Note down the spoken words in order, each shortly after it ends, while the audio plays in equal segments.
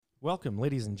Welcome,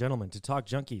 ladies and gentlemen, to Talk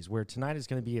Junkies, where tonight is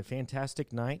going to be a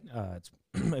fantastic night. It's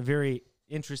a very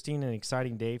interesting and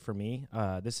exciting day for me.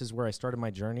 This is where I started my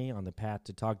journey on the path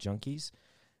to Talk Junkies.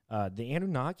 The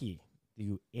Anunnaki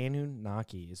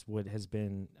is what has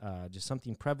been just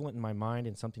something prevalent in my mind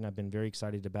and something I've been very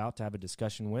excited about to have a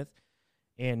discussion with.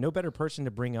 And no better person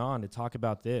to bring on to talk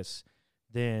about this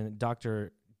than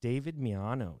Dr. David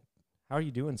Miano. How are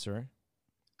you doing, sir?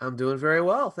 I'm doing very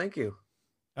well, thank you.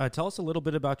 Tell us a little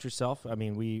bit about yourself. I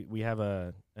mean, we have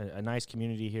a nice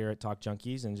community here at Talk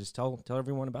Junkies, and just tell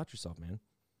everyone about yourself, man.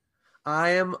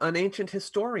 I am an ancient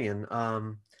historian.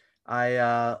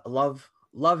 I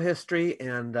love history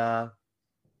and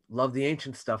love the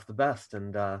ancient stuff the best.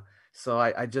 And so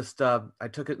I just I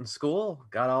took it in school,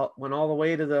 went all the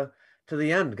way to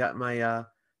the end, got my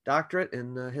doctorate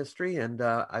in history, and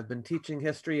I've been teaching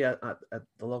history at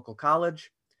the local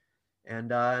college.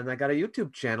 And I got a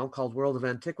YouTube channel called World of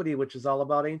Antiquity, which is all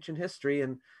about ancient history,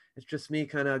 and it's just me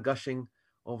kind of gushing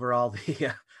over all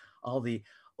the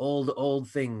old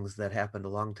things that happened a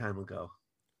long time ago.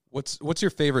 What's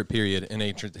your favorite period in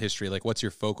ancient history? Like, what's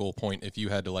your focal point if you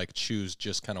had to like choose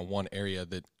just kind of one area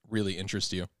that really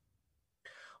interests you?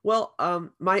 Well,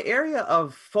 my area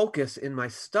of focus in my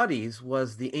studies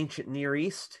was the ancient Near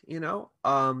East.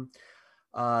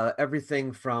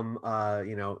 Everything from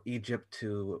Egypt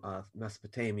to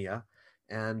Mesopotamia,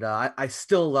 and I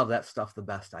still love that stuff the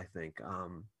best, I think.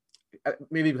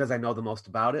 Maybe because I know the most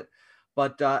about it,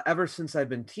 but ever since I've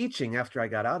been teaching after I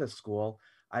got out of school,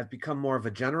 I've become more of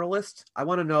a generalist. I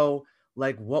want to know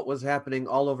like what was happening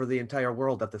all over the entire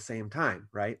world at the same time,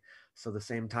 right? So the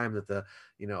same time that the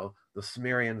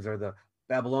Sumerians or the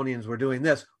Babylonians were doing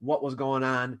this, what was going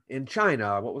on in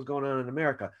China, what was going on in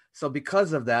America. So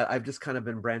because of that, I've just kind of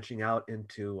been branching out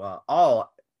into all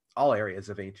areas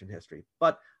of ancient history.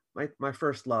 But my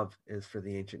first love is for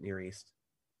the ancient Near East.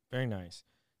 Very nice.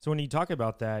 So when you talk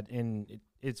about that, and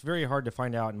it's very hard to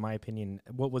find out, in my opinion,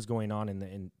 what was going on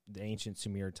in the ancient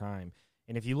Sumer time.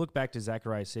 And if you look back to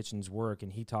Zecharia Sitchin's work,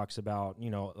 and he talks about,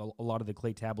 a lot of the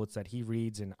clay tablets that he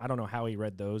reads, and I don't know how he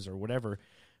read those or whatever,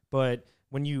 but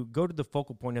when you go to the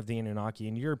focal point of the Anunnaki,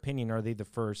 in your opinion, are they the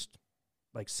first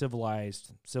like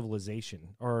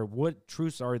civilization, or what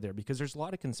truths are there? Because there's a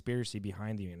lot of conspiracy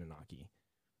behind the Anunnaki.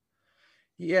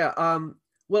 Yeah.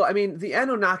 Well, I mean, the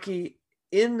Anunnaki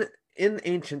in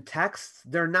ancient texts,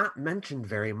 they're not mentioned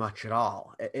very much at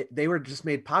all. They were just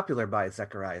made popular by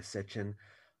Zecharia Sitchin.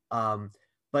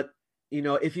 But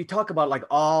if you talk about like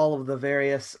all of the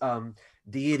various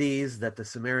deities that the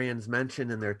Sumerians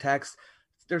mention in their texts,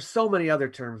 there's so many other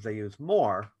terms they use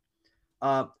more.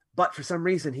 But for some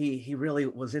reason, he really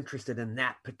was interested in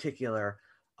that particular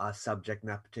subject, and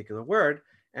that particular word,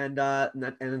 and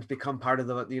it's become part of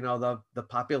the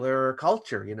popular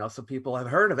culture. So people have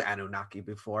heard of Anunnaki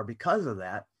before because of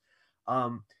that.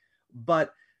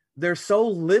 But there's so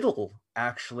little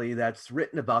actually that's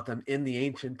written about them in the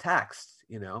ancient texts.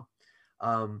 I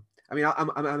mean,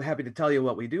 I'm happy to tell you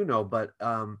what we do know, but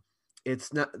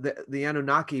it's not the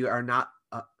Anunnaki are not.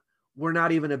 We're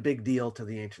not even a big deal to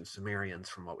the ancient Sumerians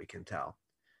from what we can tell.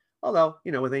 Although,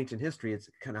 with ancient history, it's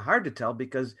kind of hard to tell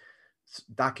because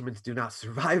documents do not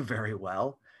survive very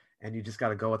well, and you just got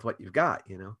to go with what you've got,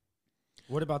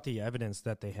 What about the evidence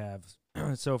that they have?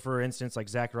 So, for instance, like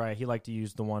Zecharia, he liked to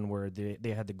use the one where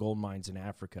they had the gold mines in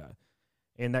Africa,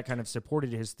 and that kind of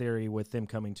supported his theory with them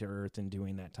coming to Earth and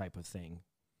doing that type of thing.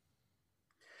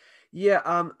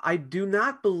 Yeah, I do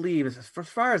not believe, as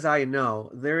far as I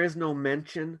know, there is no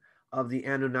mention of the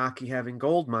Anunnaki having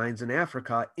gold mines in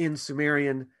Africa in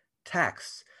Sumerian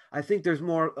texts. I think there's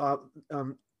more.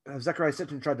 Zecharia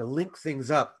Sitchin tried to link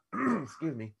things up.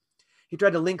 Excuse me. He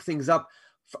tried to link things up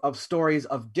of stories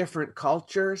of different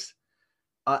cultures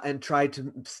and tried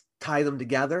to tie them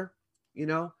together.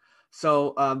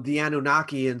 So the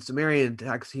Anunnaki in Sumerian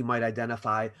texts he might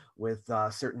identify with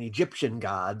certain Egyptian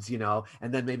gods,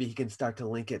 and then maybe he can start to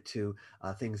link it to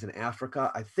things in Africa.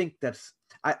 I think that's.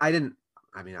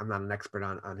 I mean, I'm not an expert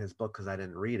on his book because I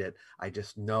didn't read it. I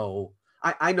just know,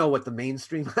 I know what the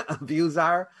mainstream views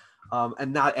are,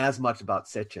 and not as much about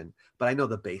Sitchin, but I know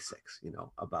the basics,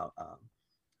 about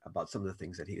some of the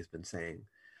things that he has been saying.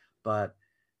 But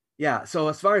yeah, so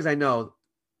as far as I know,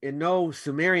 in no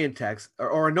Sumerian text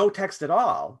or no text at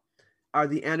all, are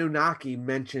the Anunnaki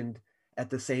mentioned at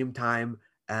the same time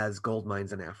as gold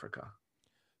mines in Africa.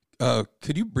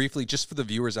 Could you briefly, just for the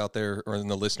viewers out there or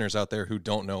the listeners out there who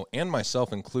don't know, and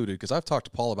myself included, because I've talked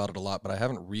to Paul about it a lot, but I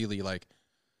haven't really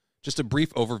just a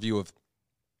brief overview of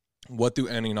what the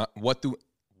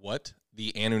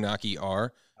Anunnaki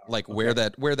are, like where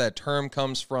that term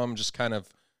comes from, just kind of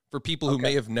for people who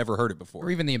may have never heard it before,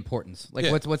 or even the importance. Like,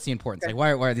 Yeah. what's the importance? Like,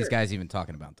 why are these guys even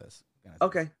talking about this?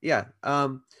 Okay, yeah.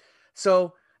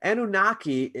 So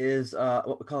Anunnaki is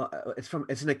what we call it's an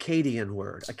Akkadian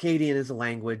word. Akkadian is a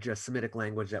language, a Semitic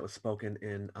language that was spoken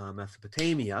in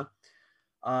Mesopotamia,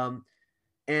 and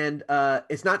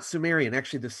it's not Sumerian.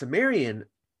 Actually, the Sumerian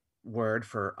word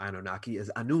for Anunnaki is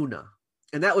Anuna,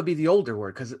 and that would be the older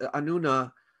word because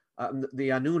Anuna. The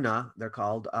Anuna, they're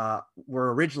called,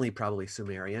 were originally probably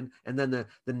Sumerian, and then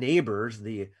the neighbors,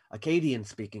 the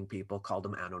Akkadian-speaking people, called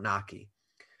them Anunnaki.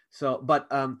 So, but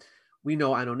we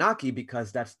know Anunnaki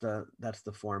because that's the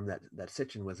form that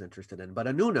Sitchin was interested in. But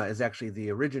Anuna is actually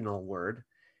the original word,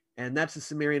 and that's a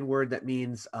Sumerian word that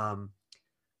means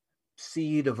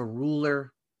seed of a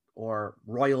ruler or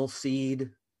royal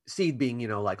seed. Seed being,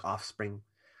 like offspring,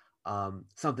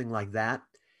 something like that,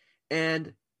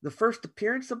 and the first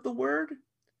appearance of the word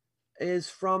is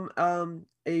from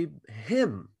a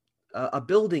hymn, a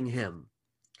building hymn.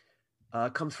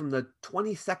 Comes from the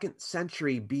 22nd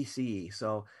century BCE.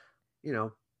 So,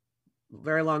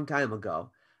 very long time ago.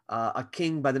 A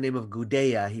king by the name of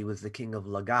Gudea, he was the king of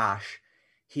Lagash,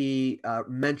 he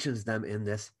mentions them in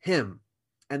this hymn.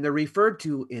 And they're referred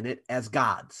to in it as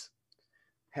gods,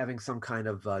 having some kind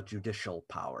of judicial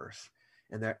powers.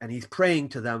 And he's praying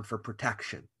to them for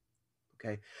protection.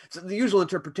 Okay, so the usual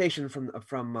interpretation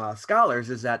from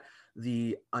scholars is that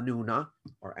the Anuna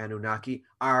or Anunnaki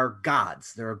are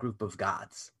gods. They're a group of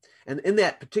gods, and in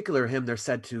that particular hymn, they're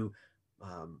said to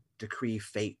decree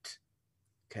fate.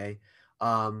 Okay,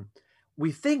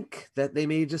 we think that they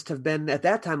may just have been at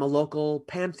that time a local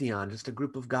pantheon, just a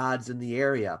group of gods in the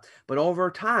area. But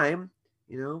over time,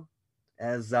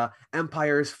 as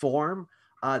empires form,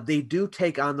 they do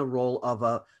take on the role of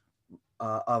a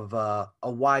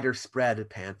wider spread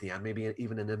pantheon, maybe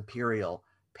even an imperial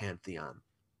pantheon.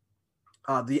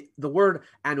 The word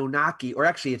Anunnaki, or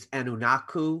actually it's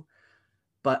Anunnaku,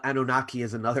 but Anunnaki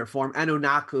is another form.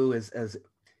 Anunnaku is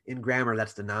in grammar,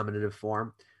 that's the nominative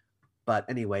form. But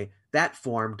anyway, that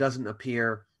form doesn't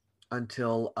appear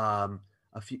until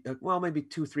maybe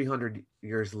 200-300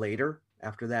 years later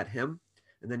after that hymn.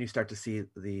 And then you start to see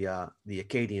the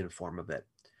Akkadian form of it.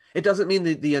 It doesn't mean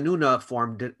the Anuna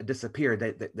form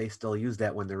disappeared. They still use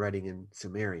that when they're writing in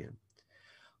Sumerian.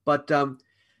 But the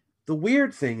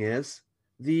weird thing is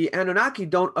the Anunnaki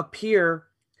don't appear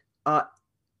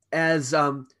as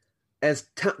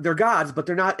they're gods, but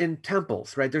they're not in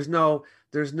temples, right? There's no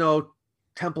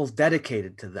temples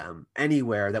dedicated to them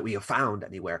anywhere that we have found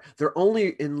anywhere. They're only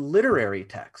in literary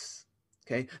texts.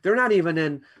 Okay, they're not even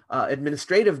in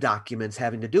administrative documents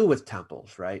having to do with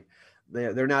temples, right?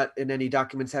 They're not in any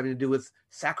documents having to do with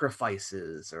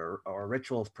sacrifices or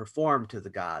rituals performed to the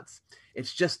gods.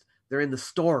 It's just they're in the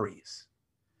stories.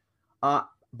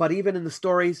 But even in the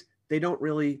stories, they don't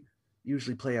really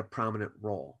usually play a prominent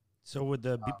role. So would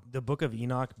the Book of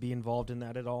Enoch be involved in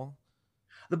that at all?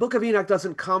 The Book of Enoch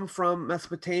doesn't come from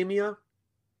Mesopotamia.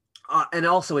 And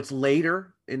also it's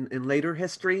later, in later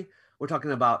history. We're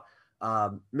talking about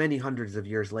many hundreds of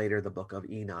years later, the Book of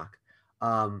Enoch.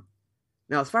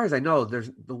 Now, as far as I know,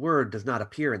 the word does not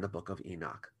appear in the Book of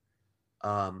Enoch.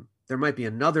 There might be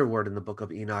another word in the Book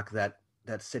of Enoch that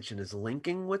Sitchin is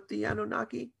linking with the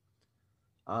Anunnaki.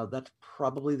 That's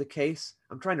probably the case.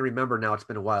 I'm trying to remember now. It's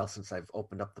been a while since I've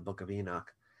opened up the Book of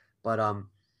Enoch, but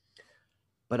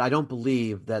I don't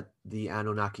believe that the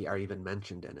Anunnaki are even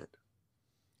mentioned in it.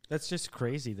 That's just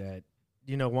crazy that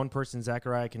one person,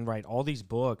 Zechariah, can write all these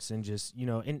books and just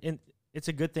and it's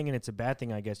a good thing and it's a bad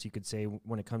thing, I guess you could say,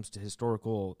 when it comes to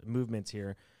historical movements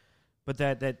here. But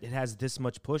that it has this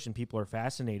much push and people are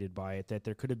fascinated by it, that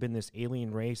there could have been this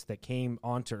alien race that came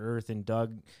onto Earth and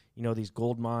dug, these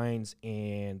gold mines,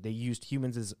 and they used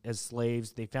humans as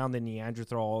slaves. They found the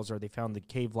Neanderthals, or they found the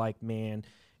cave-like man,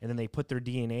 and then they put their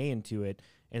DNA into it,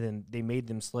 and then they made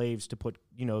them slaves to put,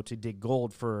 to dig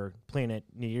gold for planet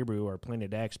Nibiru or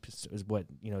planet X, is what,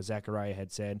 Zechariah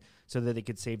had said, so that they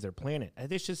could save their planet.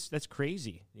 That's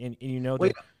crazy. And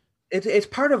It's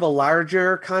part of a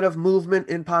larger kind of movement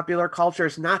in popular culture.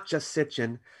 It's not just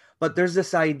Sitchin, but there's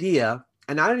this idea,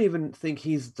 and I don't even think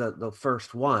he's the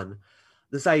first one,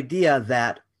 this idea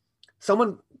that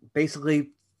someone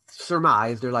basically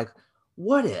surmised, they're like,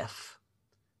 what if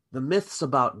the myths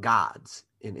about gods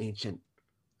in ancient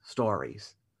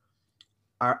stories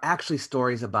are actually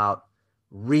stories about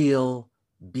real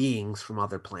beings from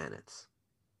other planets,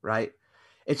 right?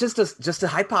 It's just a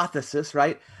hypothesis,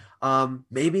 right?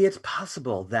 Maybe it's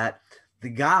possible that the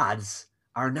gods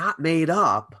are not made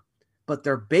up, but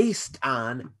they're based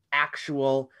on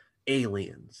actual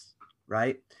aliens,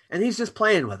 right? And he's just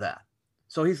playing with that.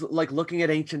 So he's like looking at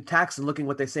ancient texts and looking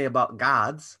what they say about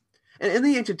gods, And in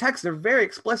the ancient texts, they're very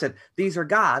explicit. These are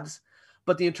gods.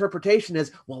 But the interpretation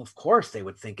is, well, of course they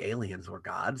would think aliens were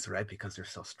gods, right? Because they're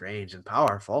so strange and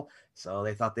powerful. So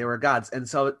they thought they were gods. And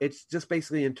so it's just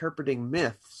basically interpreting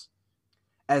myths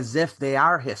as if they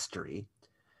are history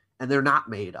and they're not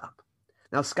made up.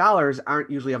 Now, scholars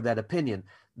aren't usually of that opinion.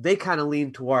 They kind of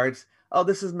lean towards, oh,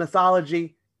 this is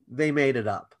mythology. They made it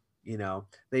up. You know,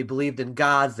 they believed in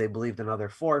gods. They believed in other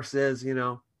forces, you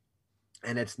know,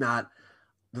 and doesn't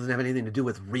have anything to do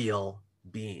with real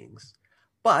beings.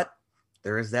 But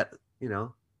there is that, you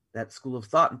know, that school of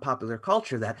thought in popular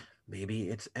culture that maybe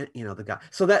it's, you know, the God.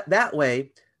 So that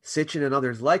way, Sitchin and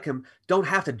others like him don't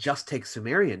have to just take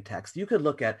Sumerian text. You could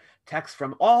look at texts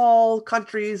from all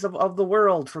countries of the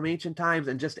world from ancient times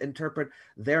and just interpret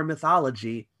their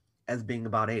mythology as being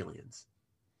about aliens.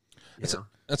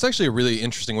 That's actually a really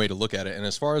interesting way to look at it. And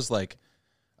as far as like,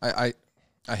 I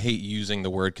hate using the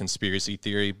word conspiracy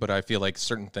theory, but I feel like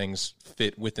certain things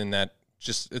fit within that.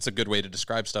 Just it's a good way to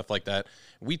describe stuff like that.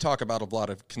 We talk about a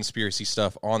lot of conspiracy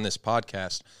stuff on this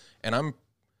podcast, and I'm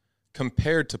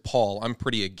compared to Paul, I'm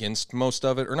pretty against most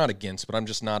of it, or not against, but I'm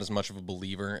just not as much of a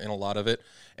believer in a lot of it.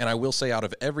 And I will say out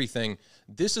of everything,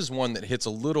 this is one that hits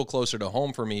a little closer to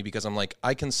home for me because I'm like,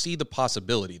 I can see the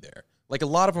possibility there. Like a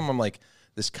lot of them, I'm like,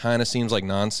 this kind of seems like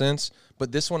nonsense.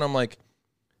 But this one, I'm like,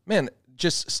 man,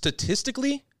 just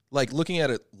statistically, like looking at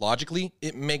it logically,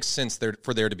 it makes sense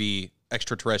for there to be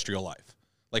extraterrestrial life.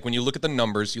 Like when you look at the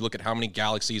numbers, you look at how many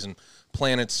galaxies and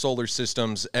planets, solar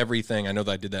systems, everything. I know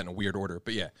that I did that in a weird order,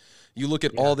 but yeah, you look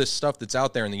at all this stuff that's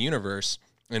out there in the universe,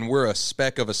 and we're a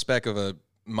speck of a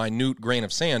minute grain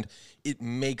of sand. It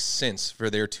makes sense for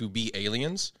there to be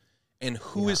aliens, and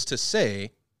who is to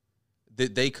say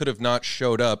that they could have not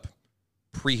showed up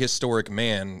prehistoric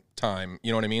man time?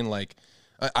 You know what I mean? Like,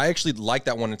 I actually like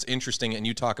that one. It's interesting, and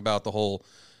you talk about the whole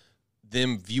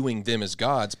them viewing them as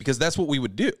gods, because that's what we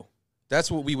would do. That's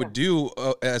what we would do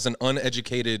as an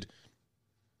uneducated,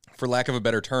 for lack of a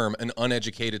better term, an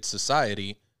uneducated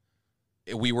society.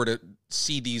 We were to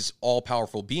see these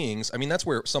all-powerful beings. I mean, that's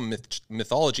where some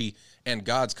mythology and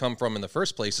gods come from in the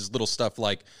first place, is little stuff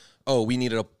like, oh, we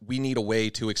need a way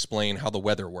to explain how the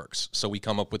weather works. So we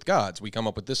come up with gods. We come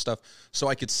up with this stuff. So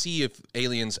I could see if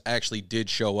aliens actually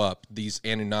did show up, these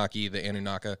Anunnaki, the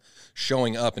Anunnaka,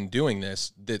 showing up and doing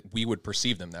this, that we would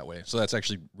perceive them that way. So that's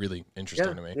actually really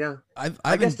interesting to me. Yeah.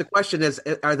 I guess the question is,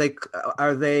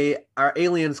 are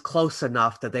aliens close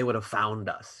enough that they would have found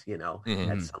us, you know,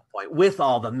 at some point, with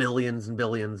all the millions and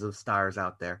billions of stars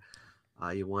out there?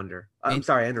 You wonder. I'm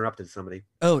sorry, I interrupted somebody.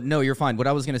 Oh, no, you're fine. What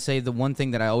I was going to say, the one thing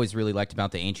that I always really liked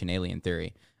about the ancient alien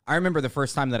theory, I remember the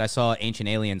first time that I saw Ancient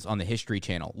Aliens on the History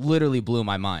Channel, literally blew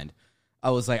my mind.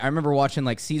 I was like, I remember watching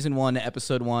like season 1,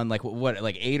 episode 1, like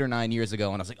 8 or 9 years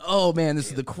ago, and I was like, oh man, this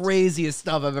is the craziest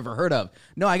stuff I've ever heard of.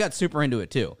 No, I got super into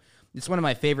it too. It's one of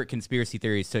my favorite conspiracy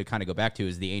theories to kind of go back to,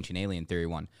 is the ancient alien theory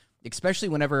one, especially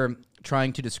whenever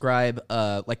trying to describe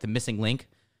like the missing link.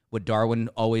 What Darwin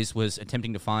always was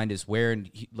attempting to find is where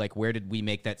did we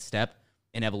make that step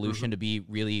in evolution to be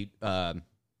really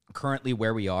currently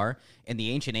where we are. And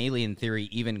the ancient alien theory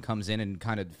even comes in and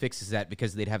kind of fixes that,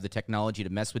 because they'd have the technology to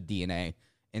mess with DNA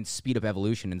and speed up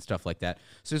evolution and stuff like that.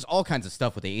 So there's all kinds of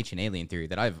stuff with the ancient alien theory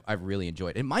that I've really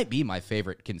enjoyed. It might be my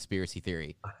favorite conspiracy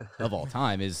theory of all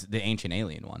time, is the ancient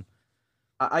alien one.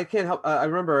 I can't help. I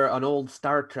remember an old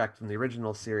Star Trek from the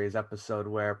original series episode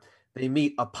where they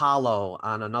meet Apollo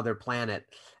on another planet,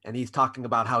 and he's talking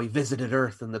about how he visited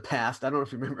Earth in the past. I don't know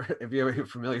if you remember, if you're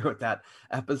familiar with that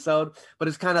episode, but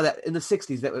it's kind of that in the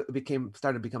 60s that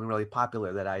started becoming really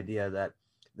popular, that idea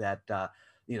that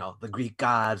you know, the Greek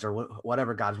gods or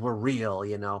whatever gods were real,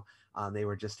 you know, they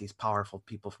were just these powerful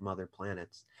people from other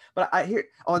planets. But I hear,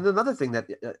 and another thing that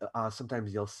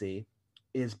sometimes you'll see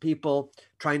is people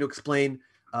trying to explain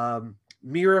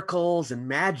miracles and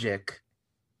magic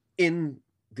in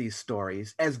these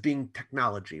stories as being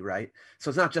technology, right? So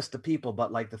it's not just the people,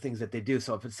 but like the things that they do.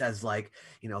 So if it says like,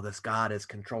 you know, this god is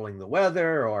controlling the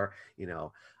weather, or you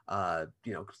know,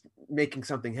 making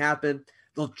something happen,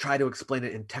 they'll try to explain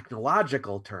it in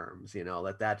technological terms, you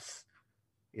know, that's,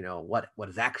 you know, what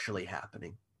is actually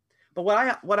happening. But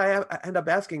what I end up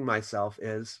asking myself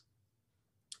is,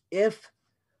 if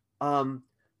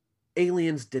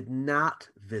aliens did not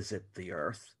visit the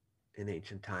Earth in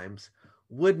ancient times,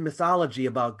 would mythology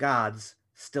about gods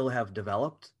still have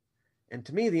developed? And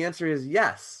to me, the answer is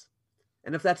yes.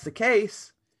 And if that's the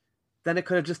case, then it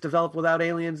could have just developed without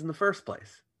aliens in the first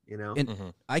place, you know?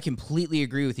 And I completely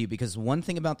agree with you, because one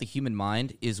thing about the human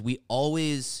mind is we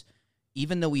always,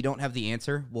 even though we don't have the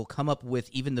answer, we'll come up with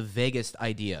even the vaguest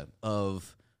idea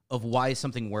of why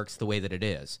something works the way that it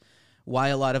is. Why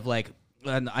a lot of like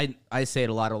and I say it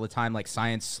a lot all the time, like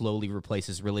science slowly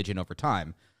replaces religion over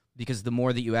time, because the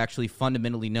more that you actually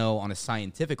fundamentally know on a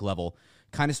scientific level,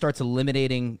 kind of starts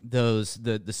eliminating those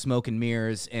the smoke and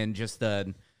mirrors and just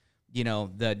the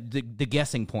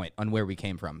guessing point on where we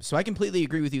came from. So I completely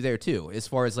agree with you there too, as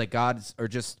far as like gods are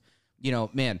just,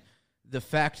 man, the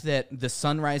fact that the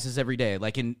sun rises every day,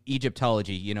 like in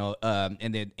Egyptology,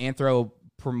 and the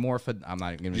anthropomorphic, I'm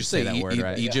not going to say that word,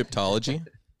 right? Egyptology?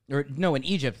 Or no, in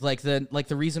Egypt, like the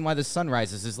reason why the sun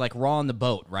rises is like Ra on the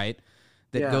boat, right?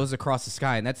 That goes across the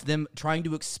sky, and that's them trying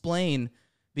to explain,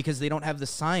 because they don't have the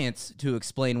science to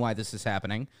explain why this is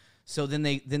happening. So then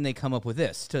they come up with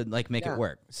this to like make it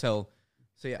work. So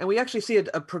yeah. And we actually see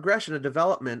a progression, a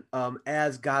development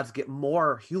as gods get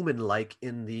more human-like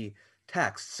in the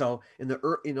text. So in the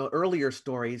earlier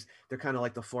stories, they're kind of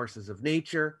like the forces of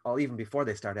nature. Or even before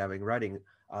they start having writing,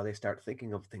 they start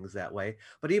thinking of things that way.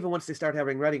 But even once they start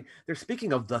having writing, they're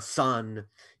speaking of the sun,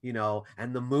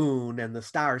 and the moon and the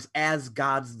stars as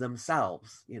gods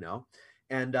themselves,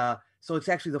 and so it's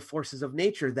actually the forces of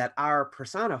nature that are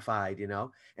personified,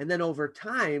 and then over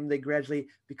time, they gradually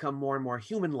become more and more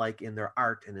human-like in their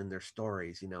art and in their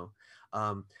stories,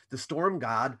 the storm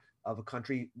god of a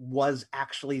country was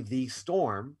actually the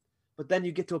storm, but then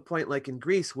you get to a point like in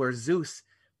Greece where Zeus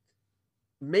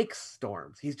makes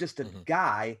storms. He's just a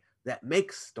guy that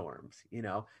makes storms,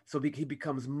 so he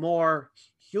becomes more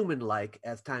human-like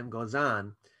as time goes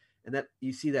on. And that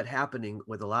you see that happening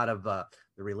with a lot of the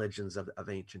religions of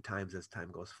ancient times as time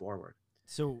goes forward.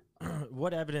 So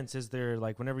what evidence is there,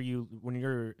 like when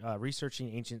you're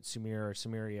researching ancient Sumer or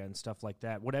Sumeria and stuff like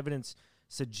that, what evidence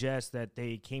suggests that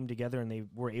they came together and they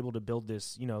were able to build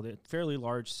this, fairly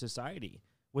large society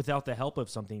without the help of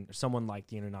someone like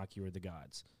the Anunnaki or the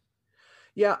gods?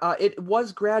 Yeah, it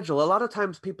was gradual. A lot of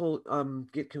times people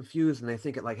get confused and they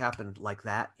think it happened like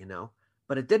that,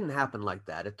 but it didn't happen like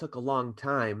that. It took a long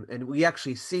time, and we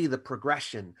actually see the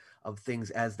progression of things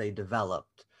as they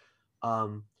developed.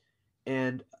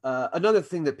 And another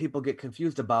thing that people get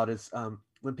confused about is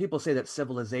when people say that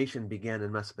civilization began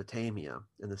in Mesopotamia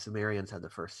and the Sumerians had the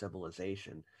first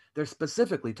civilization, they're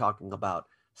specifically talking about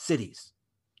cities,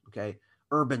 okay,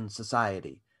 urban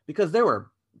society, because there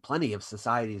were plenty of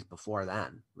societies before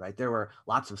then, right? There were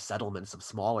lots of settlements of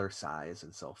smaller size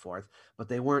and so forth, but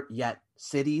they weren't yet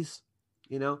cities,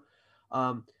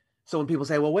 so when people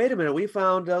say, well, wait a minute, we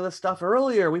found this stuff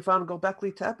earlier, we found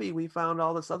Göbekli Tepe, we found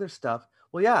all this other stuff.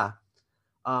 Well, yeah,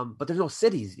 but there's no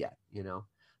cities yet,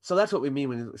 So that's what we mean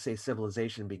when we say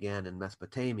civilization began in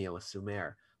Mesopotamia with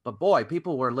Sumer. But boy,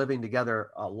 people were living together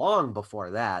long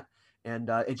before that, and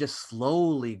it just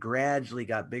slowly, gradually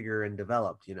got bigger and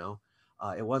developed,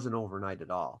 It wasn't overnight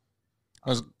at all.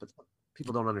 But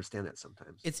people don't understand that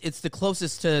sometimes. It's the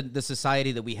closest to the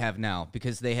society that we have now,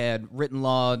 because they had written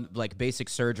law, like basic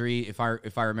surgery, if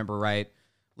I remember right.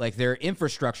 Like their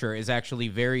infrastructure is actually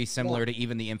very similar to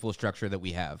even the infrastructure that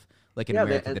we have, like in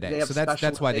America today. So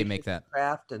that's why they make that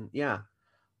craft and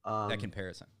that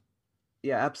comparison.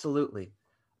 Yeah, absolutely.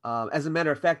 As a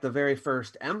matter of fact, the very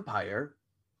first empire,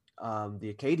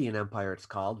 the Akkadian Empire, it's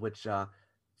called, which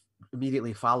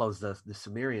immediately follows the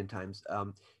Sumerian times,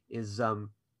 is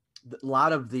a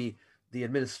lot of the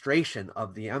administration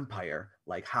of the empire,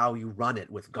 like how you run it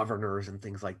with governors and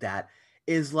things like that,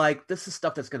 is like, this is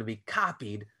stuff that's going to be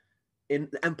copied in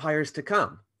empires to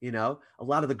come. A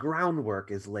lot of the groundwork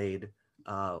is laid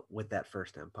with that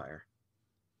first empire.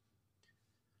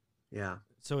 Yeah.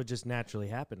 So it just naturally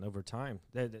happened over time.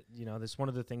 That's one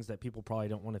of the things that people probably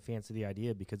don't want to fancy the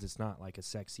idea, because it's not like a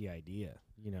sexy idea,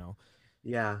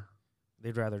 Yeah.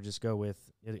 They'd rather just go with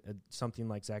something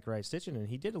like Zecharia Sitchin, and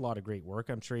he did a lot of great work.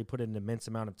 I'm sure he put an immense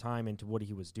amount of time into what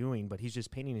he was doing, but he's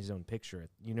just painting his own picture.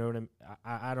 You know what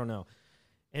I don't know.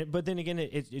 But then again,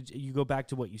 you go back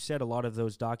to what you said. A lot of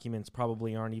those documents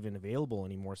probably aren't even available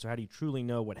anymore. So how do you truly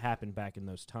know what happened back in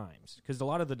those times? Because a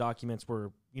lot of the documents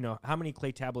were, how many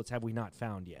clay tablets have we not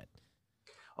found yet?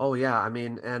 Oh yeah, I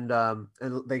mean, and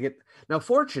they get now.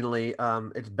 Fortunately,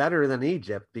 it's better than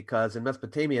Egypt, because in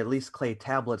Mesopotamia, at least clay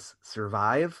tablets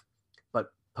survive, but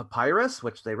papyrus,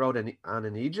 which they wrote on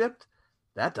in Egypt,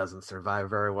 that doesn't survive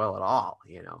very well at all.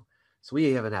 So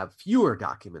we even have fewer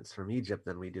documents from Egypt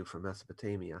than we do from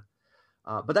Mesopotamia.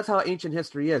 But that's how ancient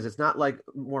history is. It's not like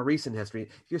more recent history.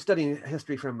 If you're studying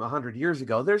history from 100 years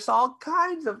ago, there's all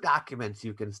kinds of documents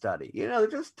you can study.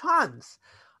 There's just tons.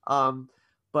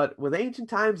 But with ancient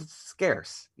times, it's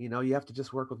scarce. You have to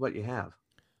just work with what you have.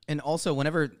 And also,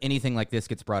 whenever anything like this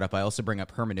gets brought up, I also bring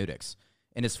up hermeneutics.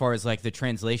 And as far as like the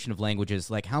translation of languages,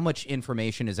 like how much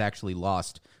information is actually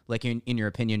lost, like in your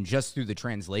opinion, just through the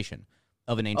translation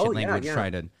of an ancient language,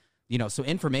 trying to, So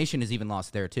information is even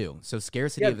lost there too. So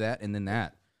scarcity Yeah. of that, and then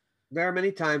that. There are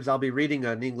many times I'll be reading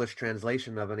an English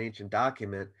translation of an ancient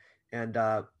document, and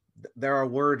there are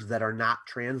words that are not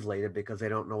translated because they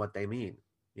don't know what they mean.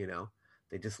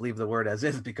 They just leave the word as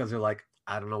is because they're like,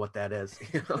 I don't know what that is.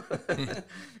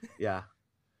 Yeah.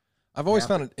 I've always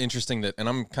found it interesting that, and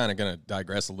I'm kind of going to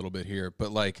digress a little bit here,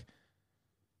 but like,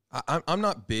 I'm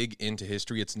not big into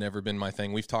history. It's never been my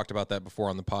thing. We've talked about that before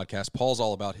on the podcast. Paul's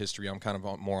all about history. I'm kind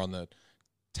of more on the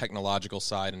technological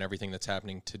side and everything that's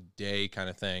happening today kind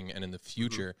of thing and in the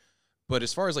future. Mm-hmm. But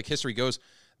as far as like history goes,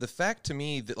 the fact to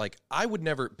me that like I would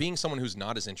never, being someone who's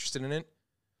not as interested in it,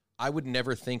 I would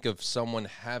never think of someone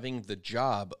having the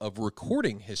job of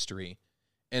recording history.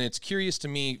 And it's curious to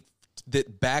me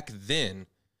that back then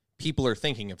people are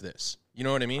thinking of this. You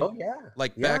know what I mean? Oh yeah.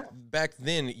 Like back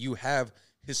then you have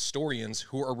historians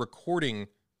who are recording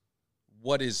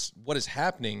what is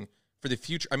happening for the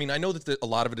future. I mean, I know that a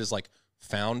lot of it is like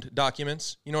found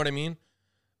documents, you know what I mean?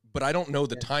 But I don't know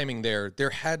the timing there. There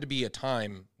had to be a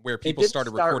time where people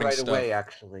started recording right stuff. Away,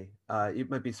 actually. You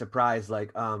might be surprised,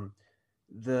 like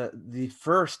the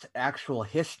first actual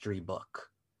history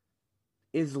book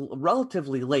is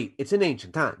relatively late. It's in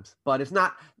ancient times, but it's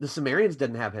not. The Sumerians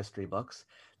didn't have history books.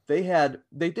 They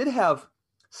did have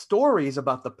stories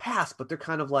about the past, but they're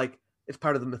kind of like, it's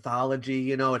part of the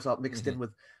mythology, it's all mixed in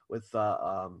with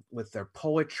their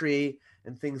poetry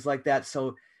and things like that.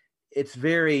 So it's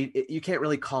you can't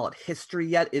really call it history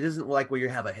yet. It isn't like where you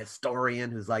have a historian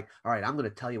who's like, all right, I'm going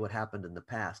to tell you what happened in the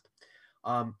past.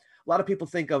 A lot of people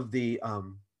think of the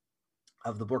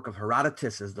work of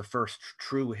Herodotus as the first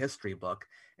true history book,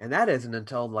 and that isn't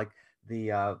until like the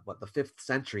 5th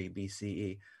century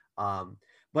BCE.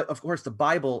 But of course, the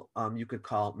Bible, you could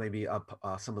call maybe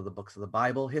some of the books of the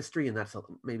Bible history, and that's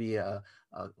maybe a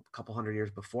couple hundred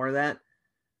years before that.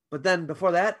 But then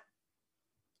before that,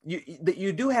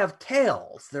 you do have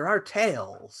tales. There are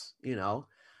tales,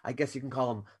 I guess you can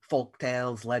call them folk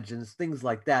tales, legends, things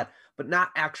like that, but not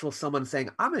actual someone saying,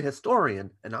 I'm a historian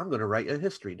and I'm going to write a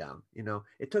history down.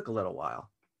 It took a little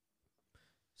while.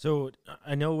 So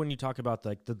I know when you talk about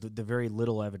like the very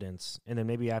little evidence, and then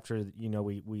maybe after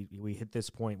we hit this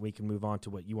point, we can move on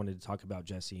to what you wanted to talk about,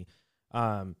 Jesse.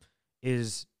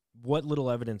 Is what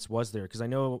little evidence was there? Because I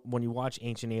know when you watch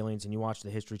Ancient Aliens and you watch the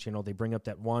History Channel, they bring up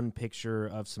that one picture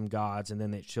of some gods, and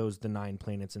then it shows the 9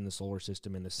 planets in the solar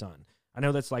system and the sun. I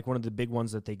know that's like one of the big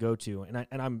ones that they go to, and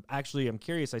I'm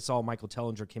curious. I saw Michael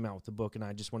Tellinger came out with the book, and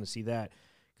I just want to see that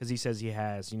because he says he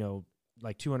has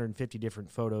like 250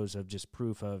 different photos of just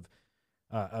proof of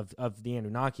the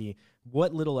Anunnaki.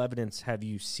 What little evidence have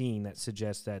you seen that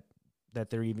suggests that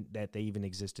they even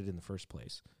existed in the first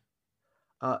place?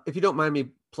 If you don't mind me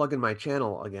plugging my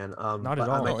channel again, not at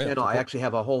all. On my channel, I actually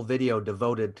have a whole video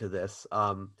devoted to this,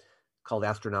 called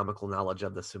 "Astronomical Knowledge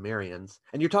of the Sumerians."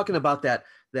 And you're talking about that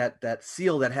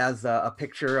seal that has a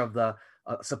picture of the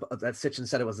that Sitchin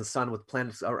said it was the sun with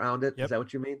planets around it. Yep. Is that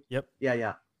what you mean? Yep.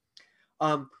 Yeah.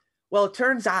 Well, it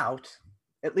turns out,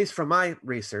 at least from my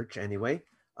research anyway,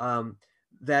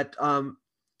 that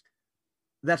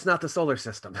that's not the solar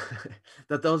system.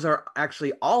 That those are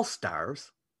actually all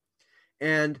stars.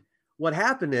 And what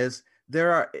happened is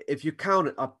if you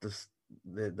count up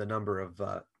the number of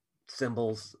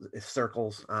symbols,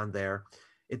 circles on there,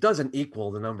 it doesn't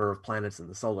equal the number of planets in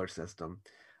the solar system.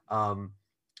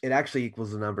 It actually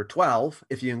equals the number 12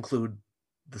 if you include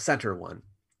the center one,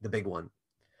 the big one.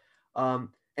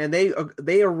 And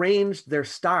they arranged their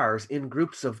stars in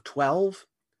groups of 12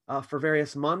 for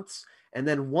various months. And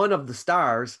then one of the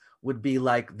stars would be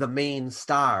like the main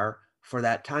star for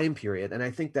that time period. And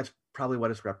I think that's probably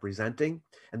what it's representing.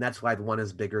 And that's why the one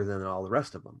is bigger than all the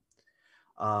rest of them.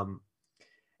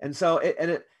 And so,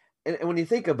 and when you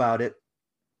think about it,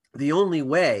 the only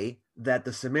way that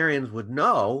the Sumerians would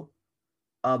know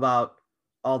about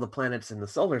all the planets in the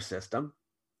solar system,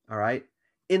 all right,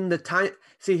 in the time,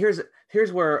 see,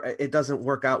 here's where it doesn't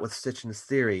work out with Sitchin's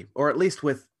theory, or at least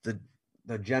with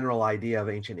the general idea of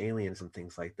ancient aliens and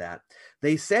things like that.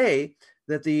 They say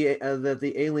that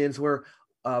the aliens were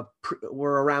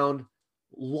around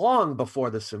long before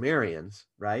the Sumerians,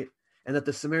 right? And that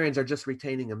the Sumerians are just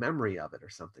retaining a memory of it or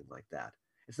something like that.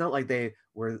 It's not like they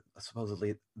were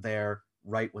supposedly there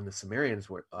right when the Sumerians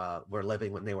were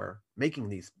living, when they were making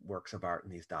these works of art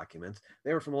and these documents.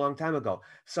 They were from a long time ago.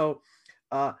 So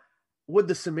would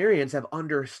the Sumerians have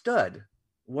understood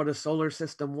what a solar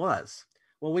system was?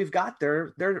 Well, we've got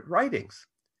their writings.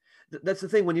 That's the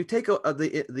thing. When you take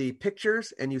the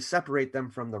pictures and you separate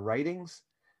them from the writings,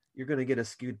 you're going to get a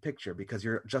skewed picture because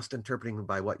you're just interpreting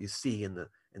by what you see in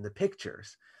the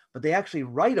pictures. But they actually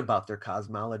write about their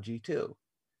cosmology too.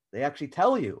 They actually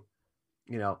tell you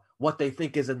what they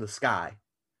think is in the sky.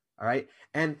 All right.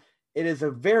 And it is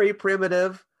a very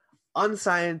primitive,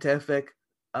 unscientific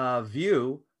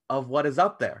view of what is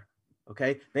up there.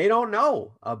 Okay. They don't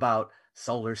know about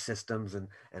solar systems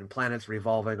and planets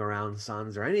revolving around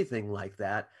suns or anything like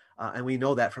that. And we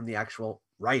know that from the actual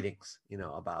writings,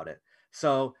 about it.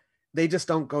 So they just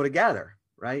don't go together,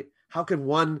 right? How could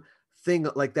one thing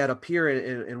like that appear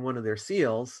in one of their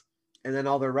seals and then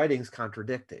all their writings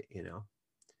contradict it,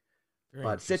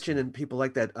 But Sitchin and people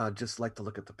like that just like to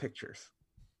look at the pictures.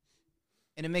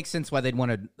 And it makes sense why they'd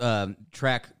want to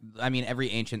track. I mean, every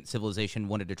ancient civilization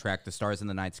wanted to track the stars in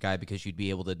the night sky because you'd be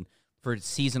able to, for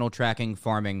seasonal tracking,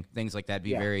 farming, things like that,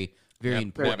 be very, very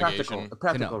important.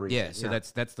 Practical reason. Yeah, so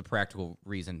that's the practical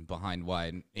reason behind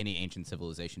why any ancient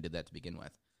civilization did that to begin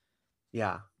with.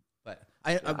 Yeah. But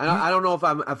I don't know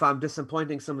if I'm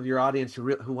disappointing some of your audience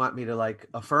who want me to like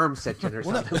affirm Sitchin or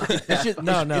something. Like that.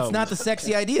 No, it's not the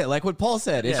sexy idea, like what Paul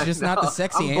said. It's just not the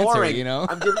sexy answer, boring.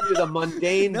 I'm giving you the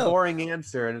mundane, boring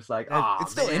answer, and it's like,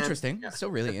 it's still interesting. Yeah. It's still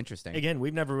really interesting. Again,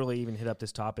 we've never really even hit up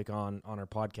this topic on our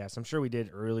podcast. I'm sure we did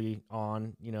early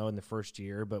on, in the first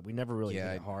year, but we never really hit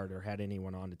it hard or had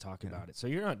anyone on to talk about it. So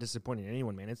you're not disappointing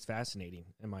anyone, man. It's fascinating,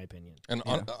 in my opinion. And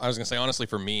I was gonna say, honestly,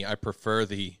 for me, I prefer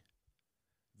the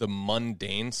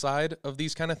mundane side of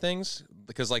these kind of things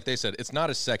because, like they said, it's not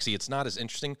as sexy, it's not as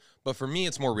interesting, but for me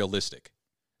it's more realistic.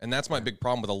 And that's my big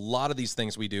problem with a lot of these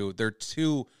things we do.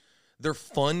 They're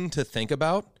fun to think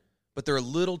about, but they're a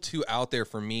little too out there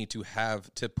for me to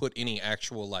have to put any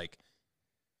actual like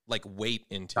weight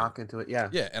into. Stock into it.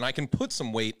 Yeah, and I can put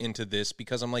some weight into this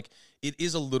because I'm like, it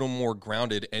is a little more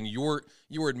grounded, and you're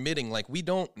admitting like we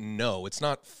don't know, it's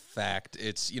not fact,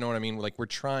 it's, you know what I mean, like we're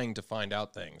trying to find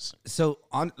out things. So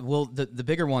the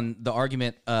bigger one, the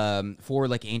argument for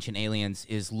like Ancient Aliens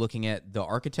is looking at the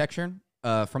architecture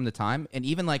from the time, and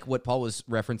even like what Paul was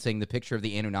referencing, the picture of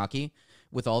the Anunnaki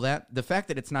with all that, the fact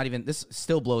that it's not even, this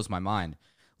still blows my mind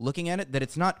looking at it, that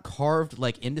it's not carved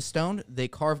like into stone. They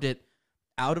carved it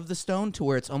out of the stone to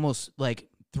where it's almost like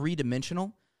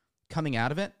 3-dimensional coming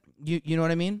out of it. You know what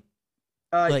I mean?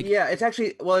 Yeah, it's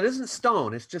actually, it isn't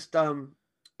stone. It's just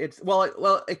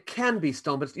it can be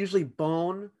stone, but it's usually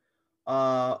bone,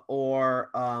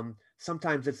 or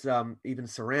sometimes it's even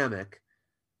ceramic.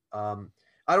 I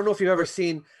don't know if you've ever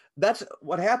seen. That's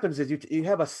what happens is you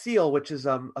have a seal, which is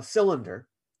a cylinder,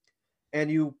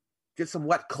 and you get some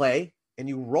wet clay and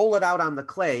you roll it out on the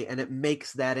clay, and it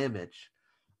makes that image.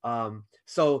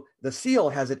 So the seal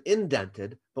has it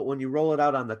indented, but when you roll it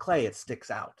out on the clay, it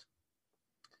sticks out.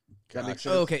 That makes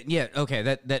sense? Okay, yeah, okay,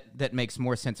 that makes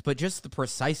more sense. But just the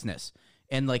preciseness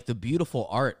and like the beautiful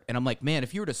art, and I'm like, man,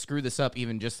 if you were to screw this up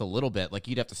even just a little bit, like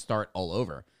you'd have to start all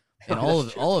over. And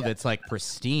all of it's like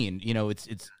pristine.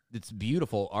 It's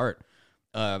beautiful art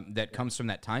that comes from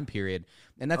that time period.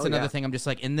 And that's another thing. I'm just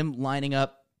like, in them lining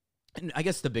up. And I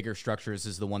guess the bigger structures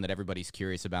is the one that everybody's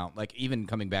curious about. Like even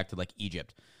coming back to like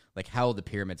Egypt, like how the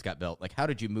pyramids got built. Like how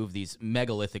did you move these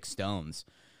megalithic stones?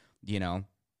 I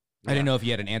didn't know if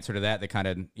you had an answer to that kind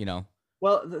of,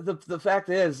 Well, the fact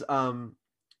is,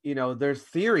 there's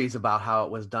theories about how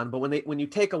it was done, but when you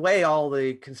take away all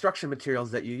the construction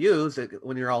materials that you use,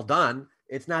 when you're all done,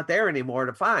 it's not there anymore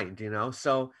to find.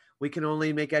 So we can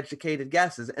only make educated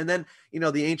guesses. And then,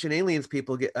 the Ancient Aliens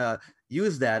people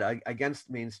use that against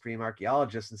mainstream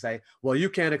archaeologists and say, well, you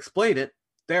can't explain it,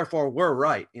 therefore we're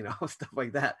right, stuff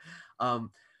like that.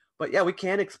 But yeah, we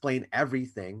can't explain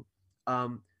everything.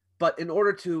 But in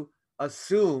order to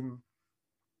assume,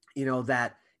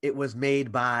 that it was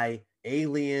made by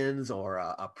aliens or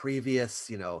a previous,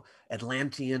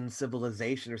 Atlantean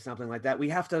civilization or something like that, we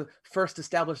have to first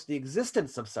establish the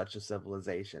existence of such a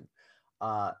civilization.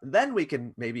 Then we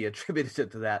can maybe attribute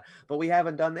it to that, but we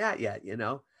haven't done that yet,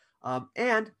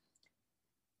 and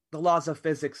the laws of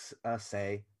physics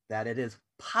say that it is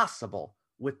possible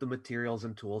with the materials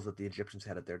and tools that the Egyptians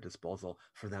had at their disposal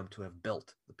for them to have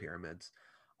built the pyramids.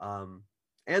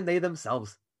 And they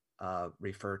themselves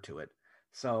refer to it.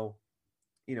 So,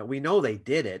 we know they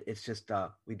did it. It's just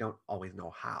we don't always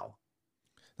know how.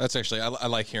 That's actually, I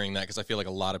like hearing that because I feel like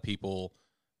a lot of people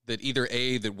that either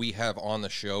A, that we have on the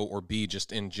show, or B,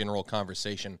 just in general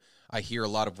conversation, I hear a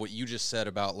lot of what you just said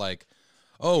about like,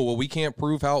 oh, well, we can't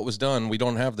prove how it was done. We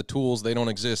don't have the tools. They don't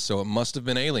exist. So it must have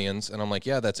been aliens. And I'm like,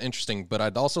 yeah, that's interesting. But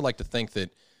I'd also like to think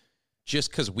that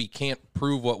just because we can't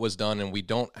prove what was done and we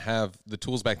don't have the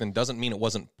tools back then doesn't mean it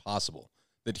wasn't possible.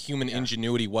 That human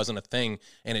ingenuity wasn't a thing,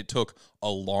 and it took a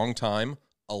long time,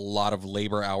 a lot of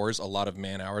labor hours, a lot of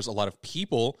man hours, a lot of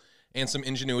people, and some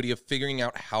ingenuity of figuring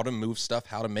out how to move stuff,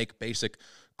 how to make basic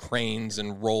cranes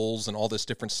and rolls and all this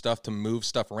different stuff to move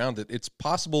stuff around. It's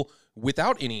possible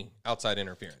without any outside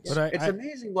interference. But It's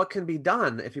amazing what can be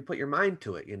done if you put your mind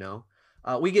to it.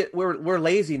 We're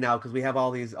lazy now because we have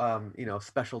all these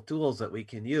special tools that we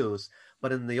can use.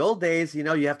 But in the old days, you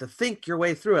have to think your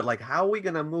way through it. Like, how are we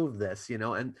going to move this?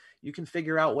 And you can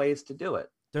figure out ways to do it.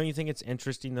 Don't you think it's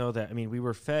interesting though that we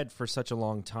were fed for such a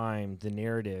long time the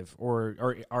narrative or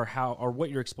what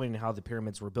you're explaining how the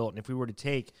pyramids were built, and if we were to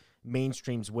take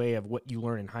mainstream's way of what you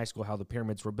learn in high school how the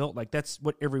pyramids were built, like that's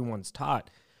what everyone's taught.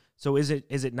 So is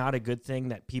it not a good thing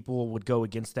that people would go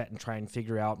against that and try and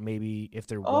figure out maybe if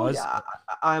there was? Yeah,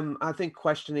 I think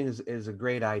questioning is a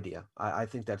great idea. I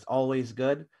think that's always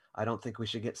good. I don't think we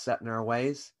should get set in our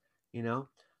ways. This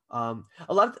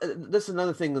is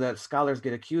another thing that scholars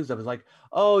get accused of is like,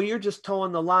 oh, you're just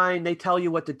towing the line. They tell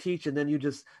you what to teach, and then you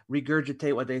just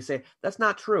regurgitate what they say. That's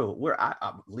not true.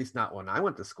 At least not when I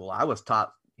went to school. I was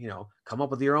taught, come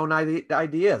up with your own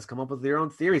ideas, come up with your own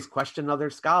theories, question other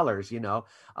scholars.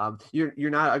 You're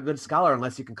not a good scholar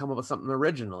unless you can come up with something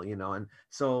original. And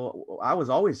so I was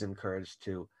always encouraged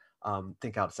to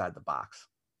think outside the box.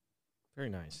 Very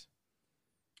nice.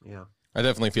 Yeah, I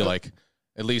definitely feel like,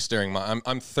 at least during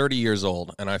I'm 30 years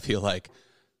old, and I feel like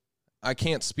I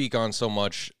can't speak on so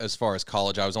much as far as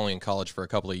college. I was only in college for a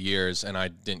couple of years, and I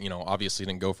didn't, obviously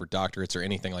didn't go for doctorates or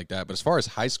anything like that. But as far as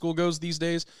high school goes these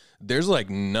days, there's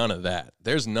like none of that.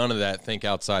 There's none of that think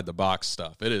outside the box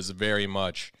stuff. It is very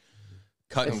much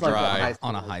cut and dry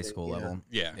on a high school level.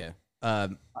 Yeah. I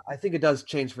think it does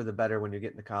change for the better when you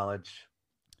get into college.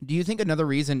 Do you think another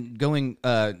reason going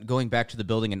back to the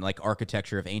building and like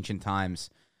architecture of ancient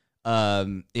times,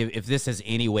 if this has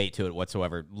any weight to it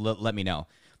whatsoever, let me know,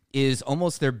 is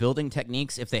almost their building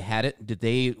techniques, if they had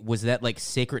it, was that like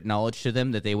sacred knowledge to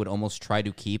them that they would almost try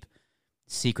to keep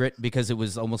secret because it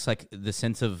was almost like the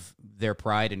sense of their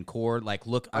pride and core, like,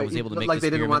 look, I was able to make like this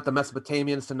they didn't pyramid. want the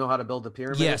Mesopotamians to know how to build a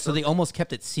pyramid. Yeah, so they almost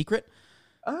kept it secret.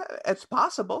 It's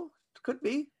possible. Could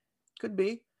be.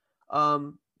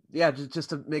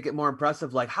 Just to make it more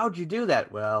impressive, like, how'd you do that?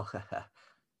 Well,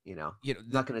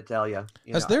 not going to tell you.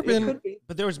 Has there been?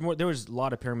 But there was a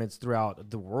lot of pyramids throughout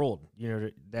the world.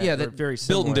 That were very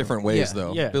similar. Built in different ways, Yeah.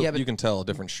 though. Yeah. But you can tell a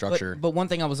different structure. But one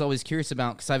thing I was always curious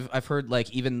about, because I've heard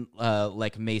like even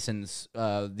like Masons,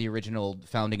 the original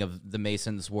founding of the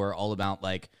Masons were all about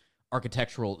like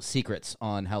architectural secrets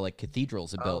on how like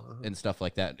cathedrals are built and stuff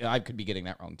like that. I could be getting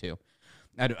that wrong too.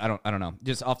 I don't know.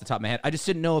 Just off the top of my head, I just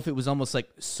didn't know if it was almost like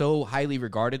so highly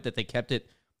regarded that they kept it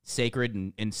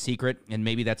sacred and secret, and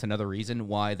maybe that's another reason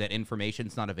why that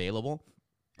information's not available,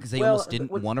 because they almost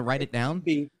didn't want to write it down.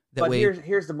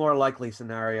 Here's the more likely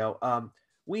scenario.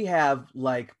 We have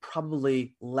like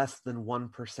probably less than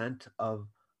 1% of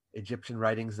Egyptian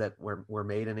writings that were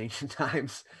made in ancient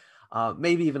times,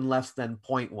 maybe even less than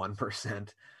 0.1%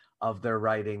 of their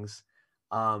writings.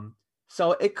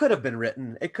 So it could have been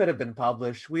written, it could have been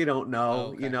published. We don't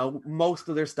know. Okay. Most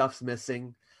of their stuff's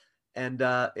missing. And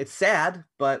it's sad,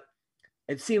 but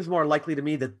it seems more likely to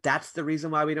me that that's the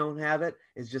reason why we don't have it,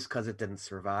 is just because it didn't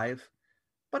survive.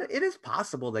 But it is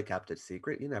possible they kept it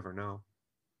secret. You never know.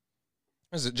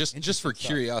 Is it just for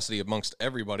curiosity amongst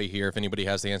everybody here, if anybody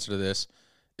has the answer to this,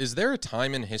 is there a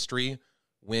time in history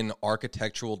when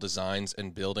architectural designs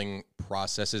and building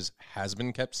processes has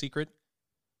been kept secret?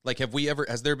 Like,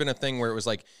 has there been a thing where it was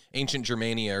like ancient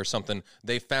Germania or something,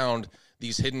 they found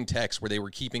these hidden texts where they were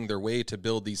keeping their way to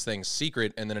build these things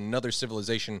secret, and then another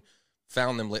civilization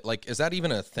found them? Like, is that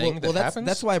even a thing that happens?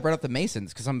 That's why I brought up the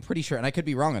Masons, because I'm pretty sure, and I could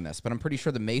be wrong on this, but I'm pretty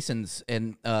sure the Masons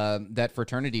and that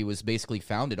fraternity was basically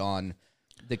founded on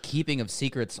the keeping of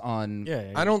secrets on.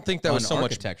 Yeah. I don't think that was so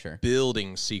architecture. much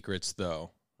building secrets, though,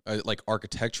 like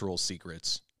architectural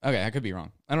secrets. Okay, I could be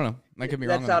wrong. I don't know. I could be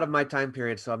wrong. That's out of my time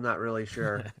period, so I'm not really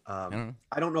sure.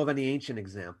 I don't know of any ancient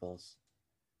examples.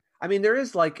 I mean, there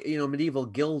is like, medieval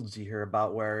guilds you hear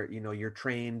about where, you're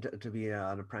trained to be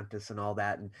an apprentice and all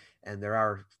that. And there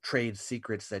are trade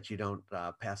secrets that you don't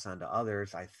pass on to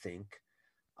others, I think.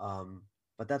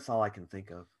 But that's all I can think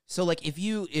of. So like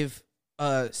if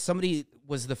somebody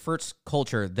was the first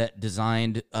culture that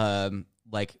designed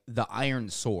like the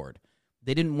iron sword,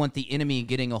 they didn't want the enemy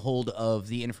getting a hold of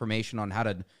the information on how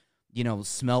to,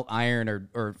 smelt iron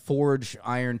or forge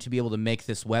iron to be able to make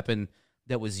this weapon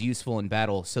that was useful in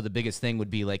battle. So the biggest thing would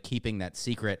be like keeping that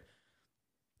secret,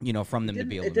 from them to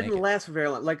be able to make it. It didn't last very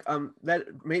long. Like, that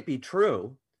may be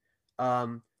true.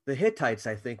 The Hittites,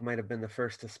 I think, might have been the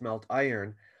first to smelt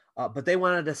iron, but they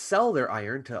wanted to sell their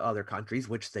iron to other countries,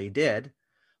 which they did.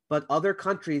 But other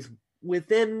countries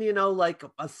within, like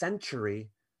a century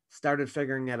started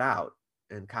figuring it out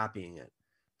and copying it.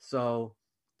 So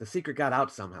the secret got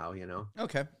out somehow, you know.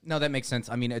 Okay. No, that makes sense.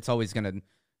 I mean, it's always going to,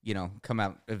 come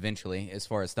out eventually as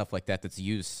far as stuff like that that's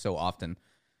used so often.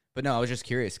 But no, I was just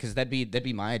curious because that'd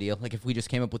be my idea. Like if we just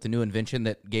came up with a new invention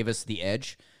that gave us the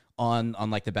edge on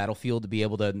like the battlefield to be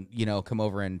able to, come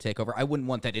over and take over. I wouldn't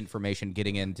want that information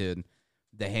getting into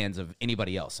the hands of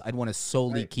anybody else. I'd want to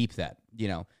solely keep that,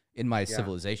 in my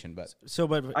civilization. But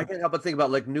I can't help but think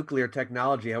about like nuclear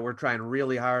technology. How we're trying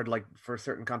really hard, like for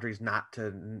certain countries, not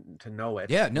to know it.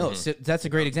 Yeah, no, so that's a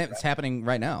great example. It's happening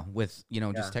right now with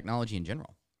just technology in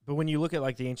general. But when you look at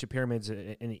like the ancient pyramids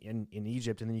in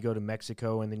Egypt, and then you go to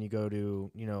Mexico, and then you go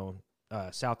to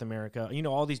South America,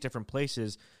 all these different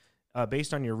places,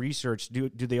 based on your research, do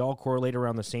they all correlate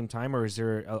around the same time, or is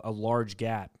there a large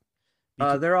gap?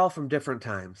 They're all from different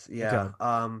times. Yeah.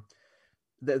 Okay.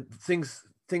 The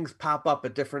things pop up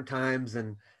at different times,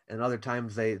 and other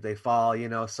times they fall.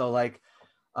 So like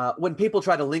when people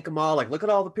try to link them all, like look at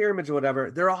all the pyramids or whatever,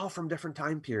 they're all from different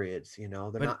time periods. They're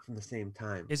not from the same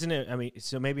time. Isn't it? I mean,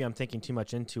 so maybe I'm thinking too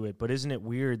much into it, but isn't it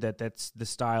weird that that's the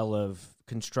style of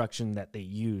construction that they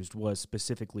used was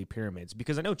specifically pyramids?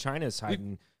 Because I know China's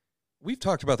hiding. We've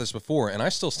talked about this before, and I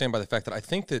still stand by the fact that I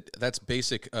think that that's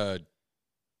basic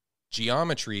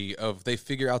geometry of they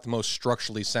figure out the most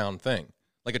structurally sound thing.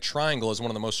 Like a triangle is one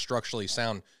of the most structurally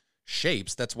sound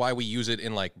shapes. That's why we use it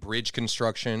in like bridge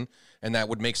construction, and that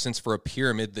would make sense for a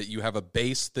pyramid, that you have a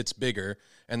base that's bigger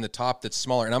and the top that's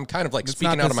smaller. And I'm kind of like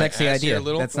speaking out of my ass here a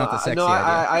little. That's not the sexy no,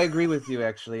 idea. I agree with you.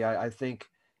 Actually, I think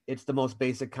it's the most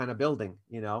basic kind of building.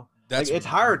 It's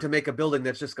hard to make a building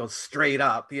that just goes straight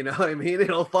up. You know what I mean?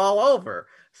 It'll fall over.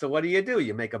 So what do?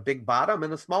 You make a big bottom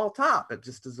and a small top. It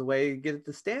just is the way you get it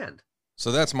to stand.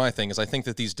 So that's my thing, is I think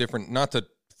that these different, not to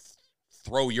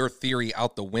throw your theory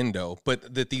out the window,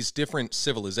 but that these different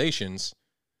civilizations,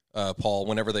 Paul,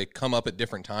 whenever they come up at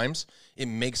different times, it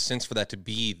makes sense for that to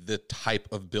be the type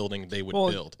of building they would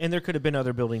build. And there could have been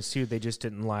other buildings too. They just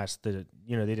didn't last the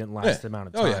amount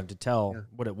of time to tell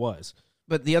what it was.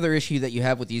 But the other issue that you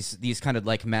have with these kind of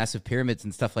like massive pyramids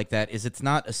and stuff like that is it's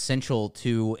not essential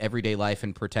to everyday life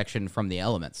and protection from the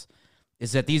elements.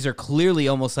 Is that these are clearly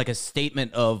almost like a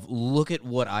statement of look at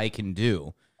what I can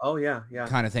do. Oh yeah,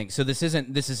 kind of thing. So this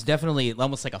is definitely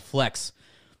almost like a flex,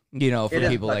 for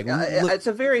people like it's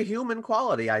a very human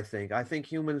quality. I think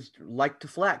humans like to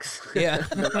flex. Yeah,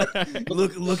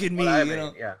 look at me.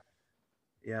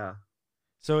 Yeah.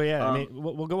 So I mean,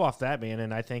 we'll go off that, man.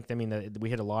 And I think that we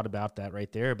hit a lot about that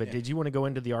right there. But did you want to go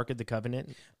into the Ark of the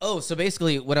Covenant? Oh, so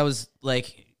basically, what I was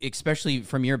like, especially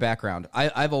from your background,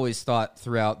 I've always thought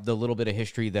throughout the little bit of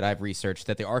history that I've researched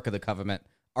that the Ark of the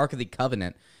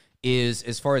Covenant is,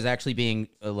 as far as actually being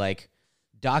like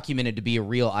documented to be a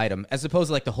real item, as opposed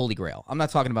to like the Holy Grail. I'm not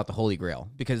talking about the Holy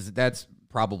Grail because that's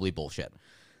probably bullshit.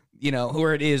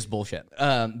 Or it is bullshit.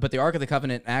 But the Ark of the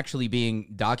Covenant actually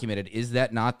being documented, is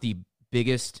that not the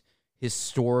biggest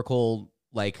historical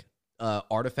like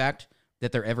artifact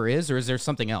that there ever is, or is there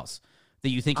something else that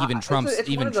you think even trumps it's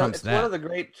that? One of the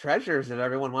great treasures that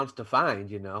everyone wants to find.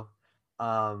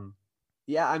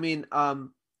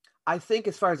 I think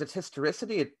as far as its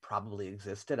historicity, it probably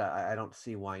existed. I don't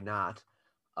see why not.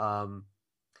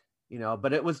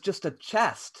 But it was just a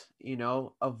chest,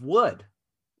 of wood.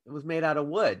 It was made out of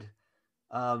wood,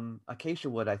 acacia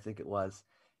wood, I think it was.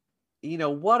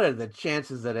 What are the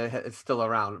chances that it's still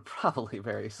around? Probably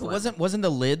very slim. Wasn't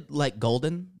the lid like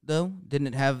golden though? Didn't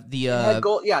it have the? It had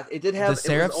gold. Yeah, it did have. The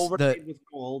seraphs, it was overlaid with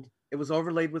gold. It was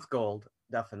overlaid with gold,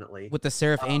 definitely. With the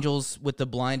seraph angels with the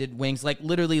blinded wings, like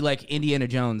literally like Indiana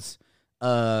Jones.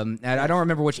 And I don't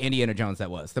remember which Indiana Jones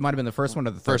that was. That might have been the first one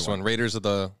or the third one. Raiders of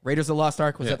the Lost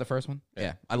Ark. Was that the first one?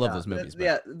 Yeah, I love those movies.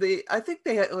 I think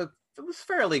they had. It was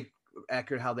fairly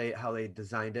accurate how they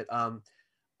designed it.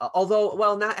 Although,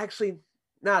 well, not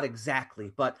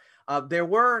exactly, but there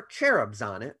were cherubs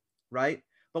on it, right?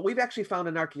 But we've actually found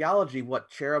in archaeology what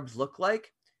cherubs look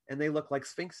like, and they look like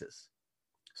sphinxes.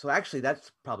 So actually,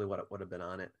 that's probably what it would have been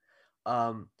on it.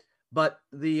 But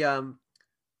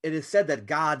it is said that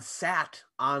God sat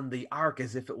on the ark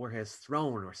as if it were his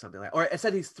throne or something like that. Or it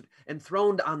said he's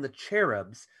enthroned on the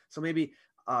cherubs. So maybe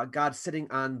God's sitting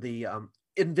on the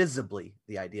invisibly.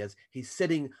 The idea is he's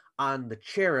sitting on the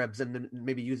cherubs and then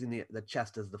maybe using the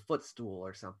chest as the footstool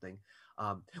or something.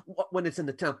 When it's in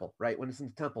the temple, right? When it's in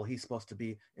the temple, he's supposed to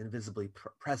be invisibly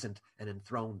present and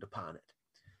enthroned upon it.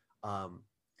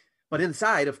 But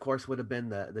inside, of course, would have been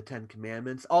the Ten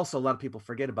Commandments. Also, a lot of people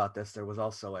forget about this. There was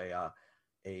also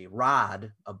a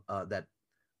rod, the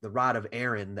rod of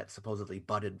Aaron that supposedly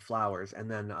budded flowers, and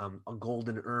then a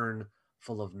golden urn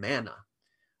full of manna.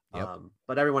 Yep.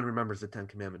 But everyone remembers the Ten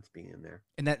Commandments being in there,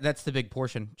 and that's the big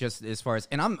portion. Just as far as,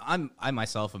 and I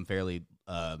myself am fairly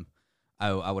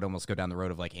I would almost go down the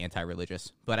road of like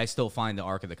anti-religious, but I still find the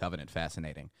Ark of the Covenant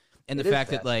fascinating. And It the is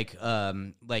fact that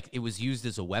like it was used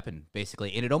as a weapon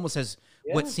basically, and it almost has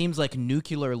Yeah. what seems like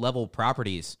nuclear level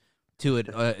properties to it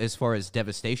as far as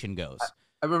devastation goes.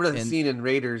 I remember that And- scene in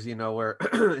Raiders, where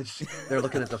they're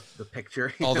looking at the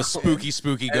picture. All the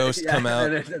spooky ghosts come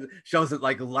out. and it shows it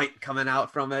like light coming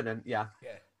out from it, and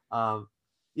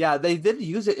they did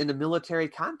use it in a military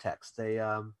context. They,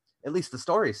 at least the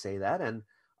stories say that, and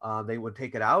they would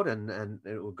take it out and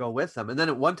it would go with them. And then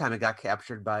at one time it got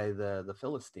captured by the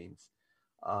Philistines.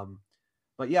 But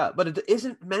it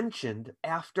isn't mentioned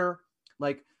after,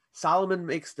 like, Solomon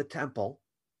makes the temple,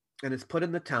 and it's put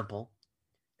in the temple,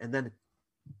 and then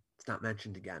it's not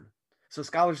mentioned again. So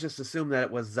scholars just assume that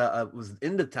it was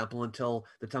in the temple until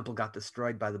the temple got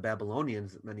destroyed by the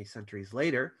Babylonians many centuries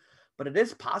later. But it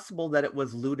is possible that it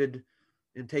was looted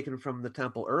and taken from the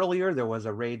temple earlier. There was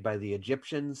a raid by the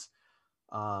Egyptians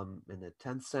in the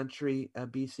 10th century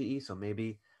BCE, so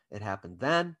maybe it happened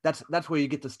then. That's where you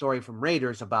get the story from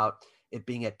Raiders about it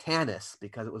being at Tanis,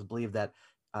 because it was believed that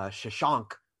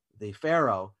Shishonk, the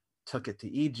pharaoh, took it to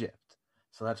Egypt.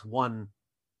 So that's one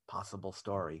possible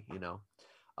story,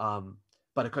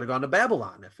 but it could have gone to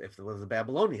Babylon if it was the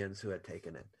Babylonians who had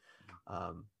taken it.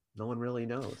 No one really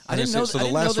knows. I didn't know, So I the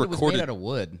didn't know last that it was recorded- made out of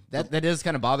wood. That does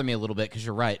kind of bother me a little bit because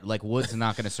you're right. Like wood's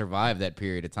not going to survive that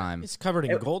period of time. It's covered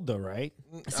in gold, though, right?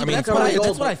 See, I mean, that's covered in what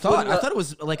gold, I but thought. wouldn't I thought it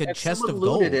was like a If chest someone of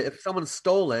gold. looted it, if someone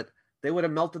stole it, they would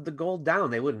have melted the gold down.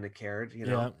 They wouldn't have cared,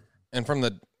 Yeah. And from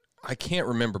I can't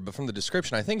remember, but from the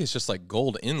description, I think it's just like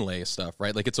gold inlay stuff,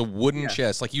 right? Like it's a wooden Yeah.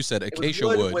 chest, like you said, It was acacia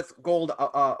wood. with gold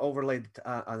overlaid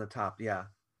on the top. Yeah.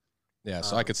 Yeah,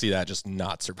 so I could see that just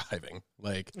not surviving.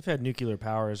 Like If it had nuclear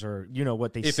powers, or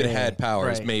what they if say. it had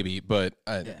powers, Right. maybe. But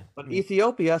But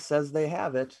Ethiopia says they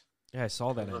have it. Yeah, I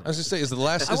saw that. I was gonna say, is the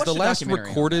last I watched a documentary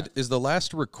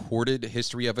on recorded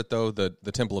history of it though the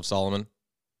Temple of Solomon?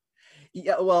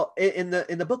 Yeah, well, in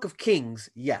the Book of Kings,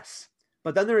 yes,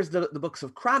 but then there is the books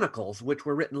of Chronicles, which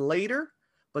were written later,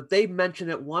 but they mention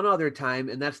it one other time,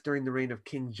 and that's during the reign of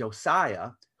King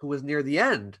Josiah, who was near the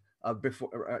end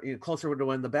before closer to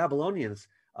when the Babylonians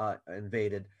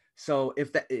invaded. So if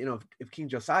if King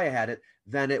Josiah had it,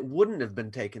 then it wouldn't have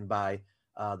been taken by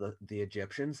the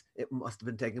Egyptians. It must have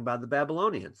been taken by the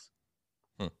Babylonians.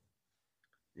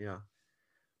 Yeah.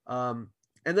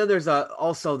 And then there's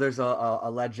also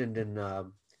a legend in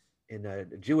a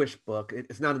Jewish book.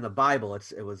 It's not in the Bible.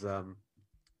 It was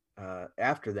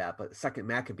after that, but Second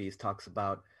Maccabees talks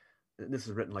about. This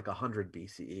is written like 100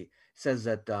 BCE. Says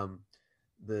that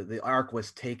the ark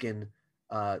was taken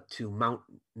to Mount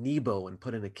Nebo and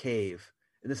put in a cave,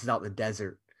 and this is out in the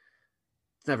desert.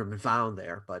 It's never been found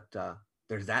there, but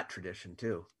there's that tradition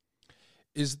too.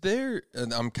 Is there,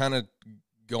 and I'm kind of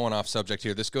going off subject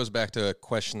here. This goes back to a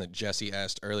question that Jesse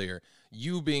asked earlier.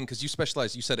 You being, because you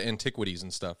specialize, you said antiquities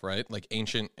and stuff, right? Like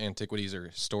ancient antiquities or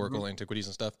historical antiquities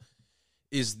and stuff.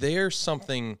 Is there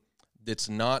something that's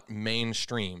not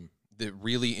mainstream that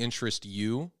really interests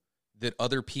you that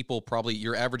other people, probably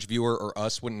your average viewer or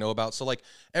us, wouldn't know about? So like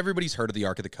everybody's heard of the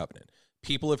Ark of the Covenant.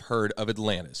 People have heard of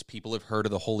Atlantis. People have heard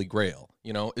of the Holy Grail.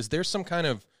 Is there some kind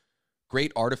of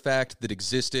great artifact that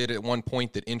existed at one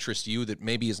point that interests you that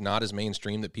maybe is not as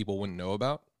mainstream that people wouldn't know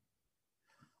about?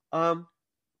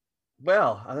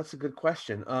 Well, that's a good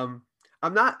question. I'm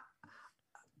not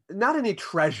any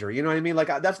treasure, you know what I mean? Like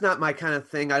that's not my kind of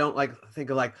thing. I don't like think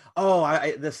of like, oh,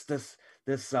 this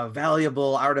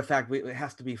valuable artifact it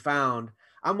has to be found.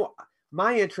 I'm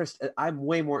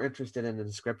way more interested in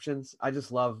inscriptions. I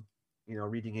just love,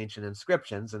 reading ancient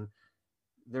inscriptions, and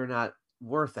they're not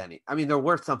worth any. I mean, they're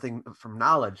worth something from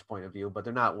knowledge point of view, but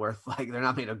they're not worth they're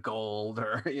not made of gold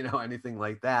or anything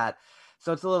like that.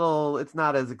 So it's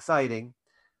not as exciting.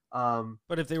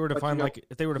 But if they were to find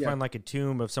find like a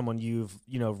tomb of someone you've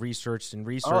researched and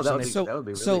researched, that and would they- be- that would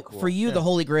be really so cool. for you, Yeah. the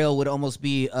Holy Grail would almost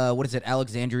be what is it,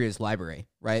 Alexandria's library,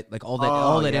 right? Like all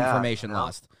that yeah, information yeah.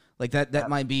 lost. Like that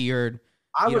might be your.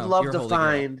 I would love your to Holy Grail.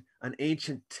 find an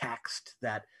ancient text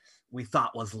that we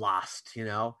thought was lost,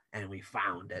 and we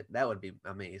found it. That would be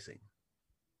amazing.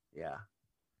 Yeah.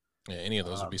 Yeah, any of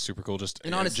those would be super cool. Just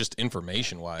And honest- just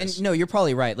information wise. And no, you're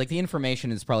probably right. Like the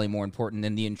information is probably more important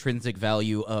than the intrinsic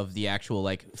value of the actual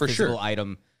For physical sure.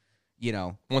 item.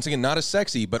 Once again, not as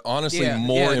sexy, but honestly Yeah,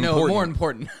 more yeah, no, important. more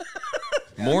important.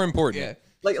 More important. Yeah.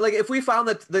 Like if we found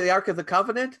the Ark of the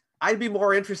Covenant, I'd be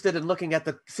more interested in looking at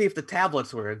see if the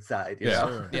tablets were inside. You Yeah.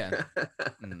 know? Yeah.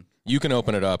 You can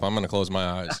open it up. I'm going to close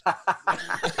my eyes.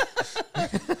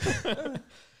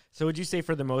 So would you say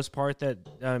for the most part that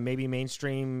maybe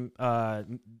mainstream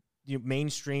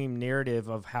mainstream narrative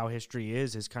of how history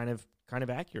is kind of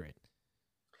accurate?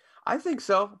 I think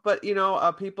so, but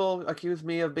people accuse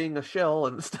me of being a shill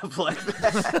and stuff like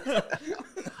that.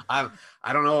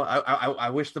 I don't know. I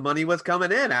wish the money was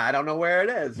coming in. I don't know where it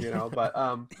is,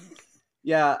 but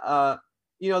yeah.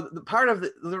 The part of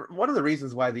one of the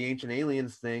reasons why the Ancient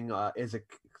Aliens thing is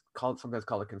sometimes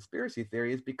called a conspiracy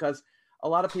theory is because a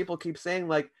lot of people keep saying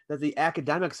like that the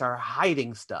academics are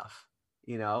hiding stuff.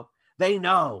 They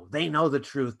know the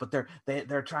truth, but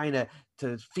they're trying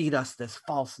to feed us this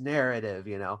false narrative,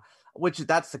 which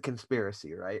that's the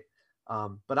conspiracy, right?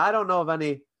 But I don't know of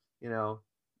any,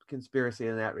 conspiracy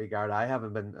in that regard. I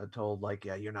haven't been told like,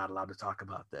 yeah, you're not allowed to talk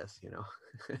about this,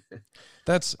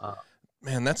 That's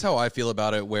man, that's how I feel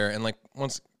about it.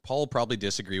 Once Paul will probably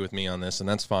disagree with me on this, and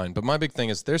that's fine. But my big thing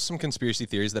is there's some conspiracy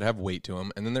theories that have weight to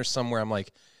them, and then there's some where I'm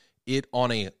like, it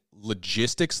on a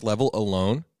logistics level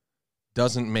alone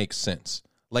doesn't make sense.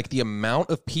 Like the amount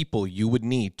of people you would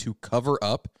need to cover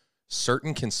up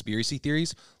certain conspiracy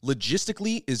theories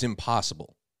logistically is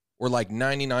impossible, or like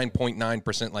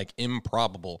 99.9% like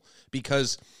improbable,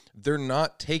 because they're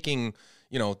not taking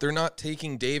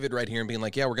David right here and being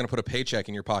like, yeah, we're going to put a paycheck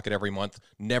in your pocket every month,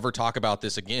 never talk about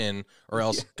this again, or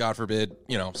else, God forbid,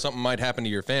 something might happen to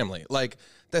your family. Like,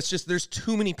 that's just, there's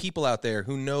too many people out there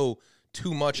who know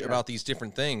too much about these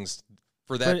different things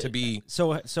for that to be.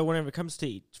 So whenever it comes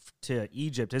to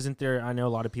Egypt, isn't there, I know a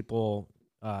lot of people,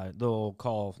 they'll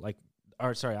call like,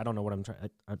 or sorry, I don't know what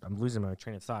I'm losing my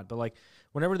train of thought, but like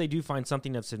whenever they do find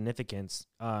something of significance,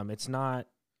 it's not,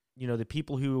 the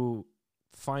people who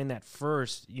find that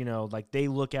first, like they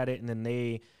look at it and then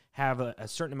they have a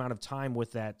certain amount of time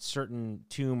with that certain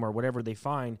tomb or whatever they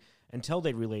find until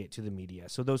they relay it to the media.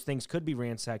 So those things could be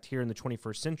ransacked here in the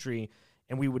 21st century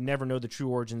and we would never know the true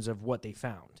origins of what they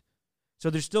found. So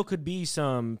there still could be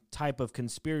some type of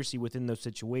conspiracy within those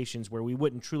situations where we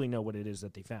wouldn't truly know what it is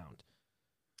that they found.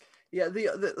 Yeah,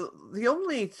 the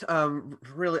only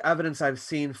really evidence I've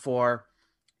seen for,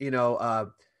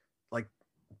 like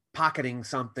pocketing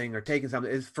something or taking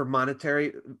something is for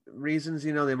monetary reasons.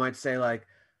 They might say like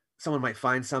someone might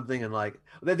find something and like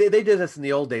they did this in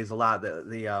the old days a lot.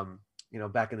 The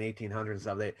back in the 1800s and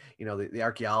stuff. They the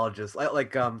archaeologists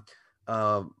like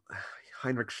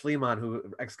Heinrich Schliemann, who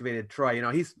excavated Troy.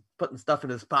 He's putting stuff in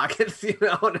his pockets,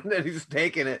 and then he's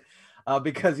taking it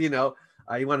because he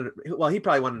wanted. He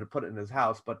probably wanted to put it in his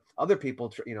house, but other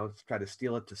people, try to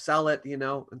steal it to sell it, and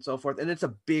so forth. And it's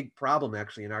a big problem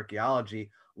actually in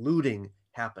archaeology. Looting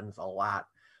happens a lot.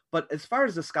 But as far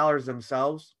as the scholars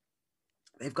themselves,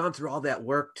 they've gone through all that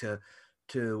work to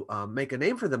make a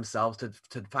name for themselves,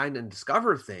 to find and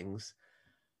discover things.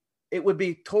 It would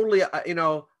be totally,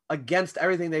 against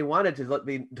everything they wanted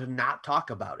to not talk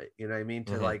about it. You know what I mean?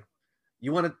 To like,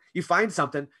 you find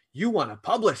something, you want to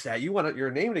publish that, you want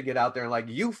your name to get out there and like,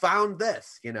 you found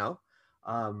this,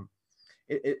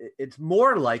 it's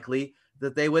more likely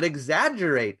that they would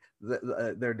exaggerate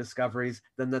their discoveries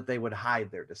than that they would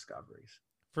hide their discoveries.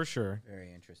 For sure.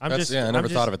 Very interesting. I never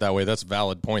thought of it that way. That's a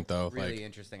valid point, though. Really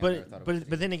interesting. But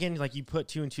then again, like you put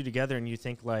two and two together, and you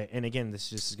think like, and again, this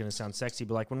just is going to sound sexy,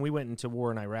 but like when we went into war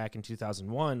in Iraq in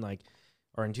 2001, like,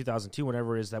 or in 2002,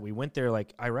 whenever it is that we went there,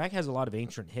 like Iraq has a lot of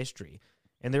ancient history,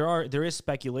 and there is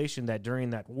speculation that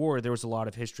during that war there was a lot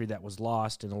of history that was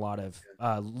lost and a lot of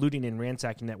looting and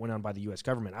ransacking that went on by the U.S.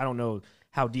 government. I don't know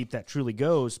how deep that truly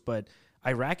goes, but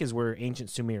Iraq is where ancient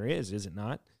Sumer is it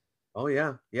not? Oh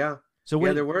yeah, yeah. So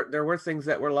there were things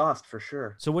that were lost for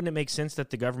sure. So wouldn't it make sense that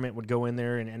the government would go in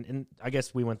there and I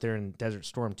guess we went there in Desert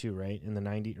Storm too, right? In the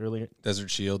 90s earlier.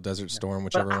 Desert Shield, Desert Storm,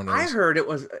 whichever one it is. I heard it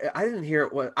was. I didn't hear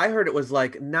it. I heard it was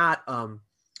like not.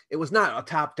 It was not a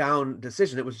top-down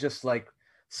decision. It was just like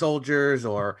soldiers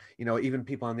or even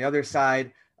people on the other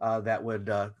side that would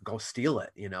go steal it,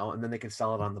 and then they could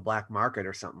sell it on the black market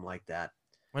or something like that.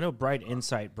 I know Bright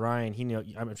Insight Brian.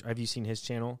 Have you seen his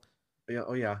channel? Yeah.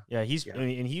 Oh yeah. Yeah.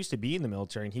 And he used to be in the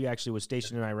military, and he actually was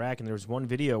stationed in Iraq. And there was one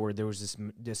video where there was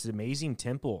this amazing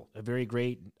temple, a very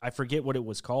great. I forget what it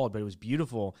was called, but it was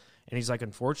beautiful. And he's like,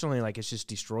 unfortunately, like it's just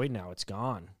destroyed now. It's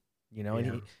gone.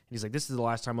 And he's like, this is the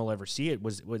last time I'll ever see it.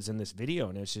 Was in this video,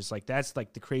 and it's just like that's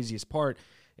like the craziest part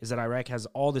is that Iraq has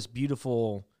all this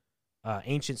beautiful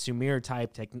ancient Sumer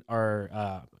type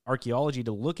archaeology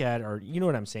to look at, or you know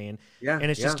what I'm saying? Yeah. And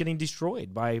it's just getting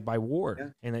destroyed by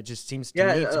war, and it just seems to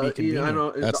me to be convenient. I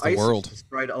know, that's the the world.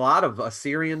 Destroyed a lot of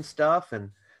Assyrian stuff,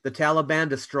 and the Taliban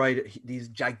destroyed these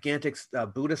gigantic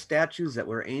Buddha statues that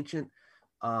were ancient.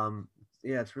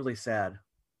 It's really sad.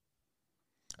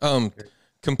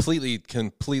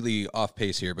 Completely off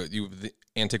pace here, but the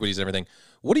antiquities and everything.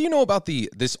 What do you know about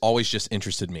this always just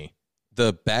interested me.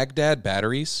 The Baghdad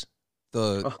batteries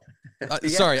The Yeah.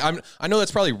 sorry, I know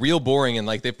that's probably real boring, and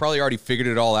like they've probably already figured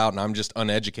it all out, and I'm just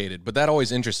uneducated. But that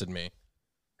always interested me.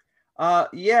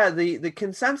 Yeah, the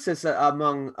consensus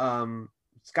among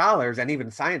scholars and even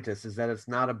scientists is that it's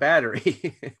not a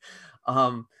battery.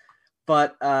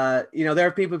 But there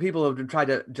are people who have been trying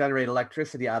to generate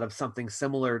electricity out of something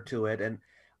similar to it, and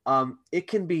it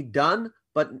can be done,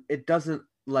 but it doesn't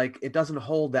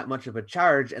hold that much of a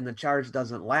charge, and the charge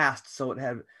doesn't last, so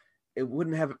it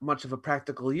wouldn't have much of a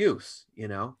practical use,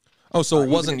 Oh, so it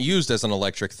even wasn't used as an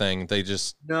electric thing. They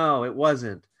just No, it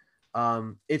wasn't.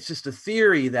 It's just a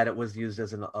theory that it was used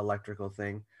as an electrical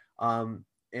thing, and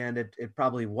it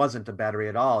probably wasn't a battery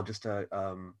at all, just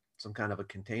some kind of a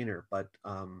container. But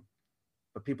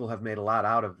people have made a lot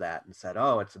out of that and said,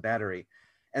 "Oh, it's a battery,"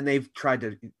 and they've tried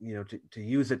to to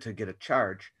use it to get a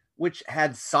charge, which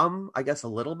had some, I guess, a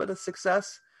little bit of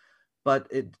success. But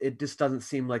it just doesn't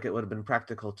seem like it would have been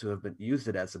practical to have used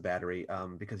it as a battery,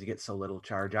 because you get so little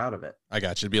charge out of it. I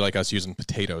got you. It'd be like us using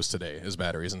potatoes today as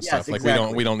batteries and Yes, stuff. Like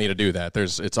exactly. we don't need to do that.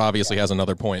 It's obviously has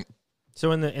another point.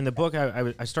 So in the book,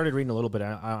 I started reading a little bit.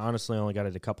 I honestly only got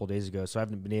it a couple days ago, so I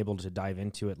haven't been able to dive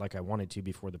into it like I wanted to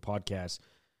before the podcast.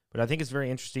 But I think it's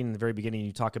very interesting. In the very beginning,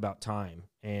 you talk about time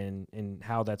and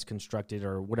how that's constructed,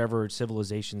 or whatever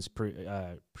civilizations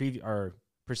perceive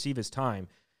as time.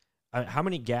 How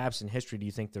many gaps in history do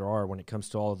you think there are when it comes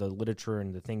to all of the literature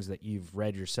and the things that you've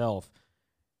read yourself?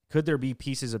 Could there be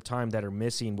pieces of time that are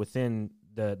missing within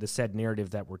the said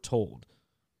narrative that we're told?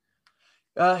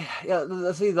 Yeah,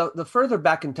 let's see. The further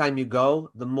back in time you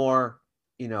go, the more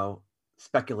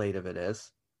speculative it is,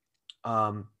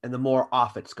 and the more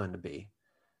off it's going to be.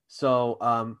 So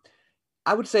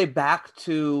I would say back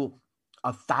to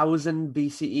 1000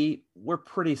 BCE, we're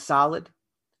pretty solid.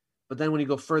 But then when you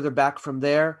go further back from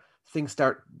there, things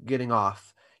start getting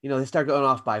off. They start going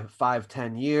off by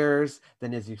 5-10 years.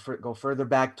 Then as you go further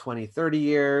back, 20-30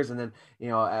 years. And then,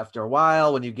 after a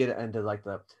while, when you get into like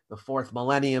the fourth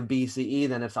millennium BCE,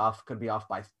 then could be off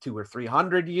by 200 or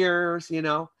 300 years,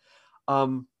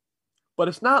 But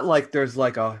it's not like there's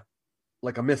like a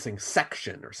missing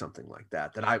section or something like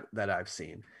that I've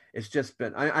seen. It's just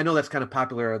been, I know that's kind of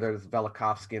popular. There's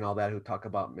Velikovsky and all that who talk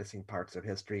about missing parts of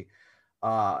history.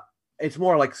 It's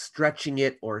more like stretching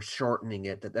it or shortening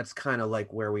it. That's kind of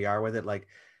like where we are with it. Like,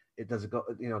 it doesn't go,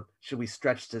 should we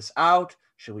stretch this out?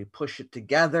 Should we push it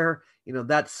together?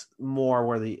 That's more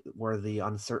where the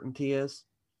uncertainty is.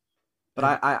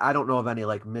 But I don't know of any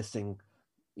like missing,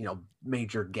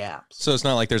 major gaps. So it's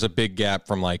not like there's a big gap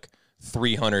from like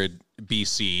 300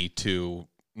 BC to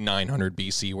 900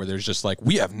 BC where there's just like,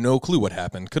 we have no clue what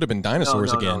happened. Could have been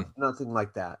dinosaurs again. No, nothing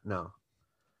like that. No.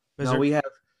 No, we have,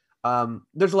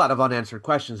 there's a lot of unanswered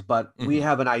questions, but we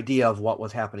have an idea of what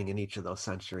was happening in each of those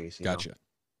centuries. Gotcha.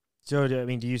 So,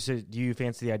 do you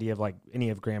fancy the idea of like any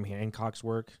of Graham Hancock's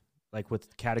work, like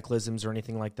with cataclysms or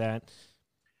anything like that?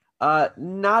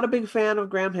 Not a big fan of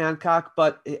Graham Hancock,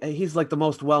 but he's like the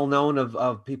most well-known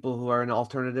of people who are in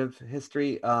alternative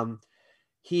history. That's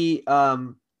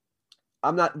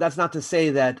not to say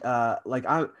that,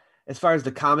 as far as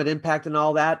the comet impact and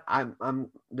all that,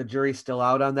 the jury's still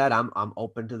out on that. I'm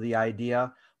open to the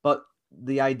idea, but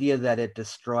the idea that it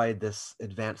destroyed this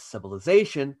advanced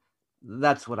civilization,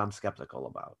 that's what I'm skeptical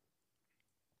about.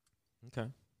 Okay.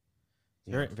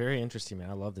 Very, very interesting, man.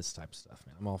 I love this type of stuff,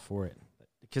 man. I'm all for it.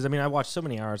 Because, I watch so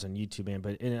many hours on YouTube, man,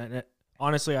 but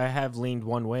honestly, I have leaned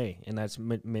one way, and that's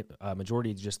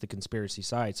majority just the conspiracy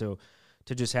side. So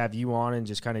to just have you on and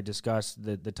just kind of discuss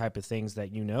the type of things that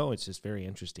it's just very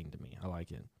interesting to me. I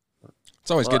like it. It's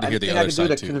always good to hear the other side,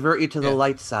 to too. Convert you to the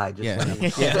light side.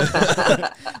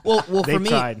 Well,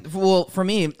 Tried. for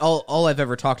me, all I've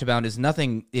ever talked about is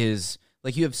nothing is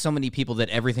like, you have so many people that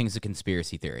everything's a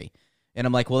conspiracy theory. And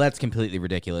I'm like, well, that's completely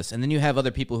ridiculous. And then you have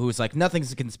other people who's like,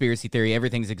 nothing's a conspiracy theory.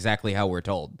 Everything's exactly how we're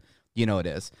told. It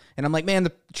is. And I'm like, man,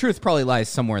 the truth probably lies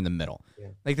somewhere in the middle. Yeah.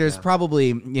 Like, there's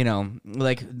probably,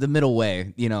 like the middle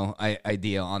way,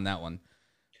 idea on that one.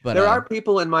 But there are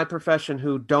people in my profession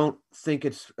who don't think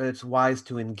it's wise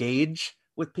to engage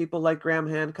with people like Graham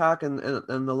Hancock and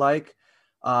the like.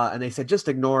 And they said, just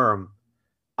ignore them.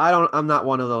 I'm not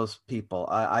one of those people.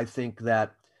 I think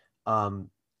that,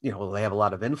 they have a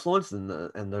lot of influence, and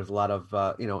there's a lot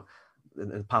of, in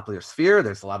the popular sphere,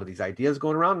 there's a lot of these ideas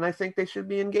going around, and I think they should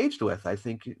be engaged with. I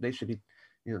think they should be,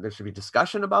 there should be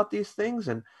discussion about these things,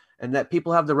 and that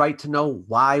people have the right to know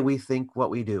why we think what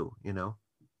we do,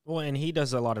 Well, and he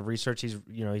does a lot of research. He's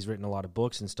written a lot of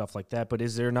books and stuff like that. But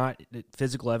is there not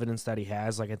physical evidence that he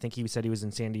has? Like, I think he said he was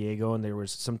in San Diego and there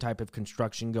was some type of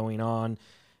construction going on,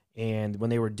 And when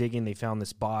they were digging, they found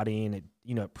this body, and it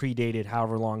it predated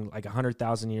however long, like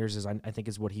 100,000 years is I think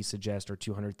is what he suggests, or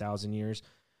 200,000 years.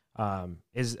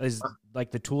 Is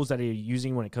like the tools that you're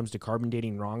using when it comes to carbon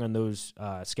dating wrong on those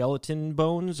skeleton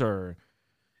bones, or?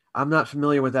 I'm not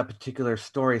familiar with that particular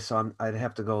story, so I'd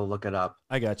have to go look it up.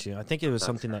 I got you. I think it was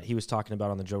something that he was talking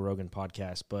about on the Joe Rogan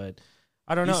podcast, but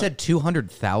I don't know. You said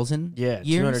 200,000? Yeah,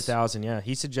 years? 200,000. Yeah,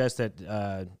 he suggests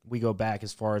that we go back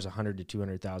as far as 100 to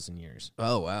 200,000 years.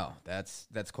 Oh wow, that's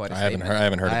quite a I statement.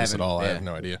 haven't heard of this at all. I have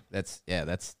no idea. That's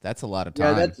a lot of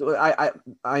time. Yeah, that's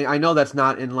I know that's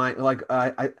not in line. Like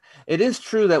it is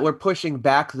true that we're pushing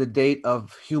back the date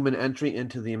of human entry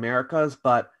into the Americas,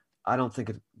 but I don't think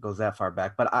it goes that far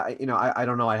back. But I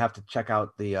don't know. I have to check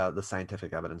out the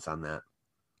scientific evidence on that.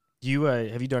 Do you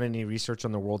have you done any research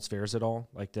on the World's Fairs at all,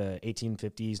 like the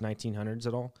 1850s, 1900s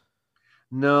at all?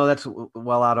 No, that's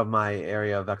well out of my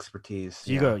area of expertise.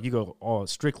 So you go all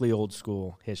strictly old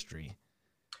school history.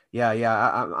 Yeah.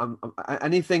 I'm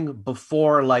anything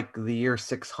before like the year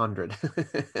 600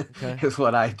 is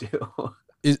what I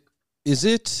do. Is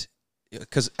it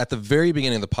because at the very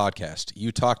beginning of the podcast,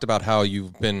 you talked about how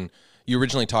you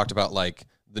originally talked about like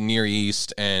the Near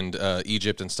East and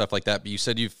Egypt and stuff like that, but you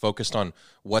said you've focused on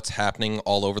what's happening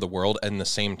all over the world in the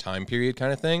same time period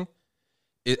kind of thing.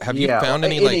 Have you found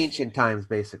any like ancient times,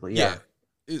 basically? Yeah.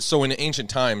 So in ancient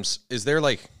times, is there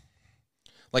like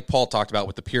Paul talked about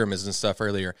with the pyramids and stuff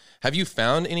earlier, have you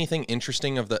found anything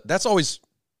interesting that's always,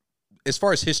 as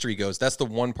far as history goes, that's the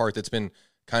one part that's been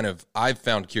kind of, I've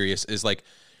found curious is like,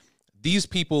 these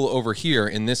people over here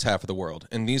in this half of the world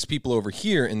and these people over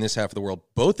here in this half of the world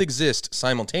both exist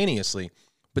simultaneously.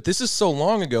 But this is so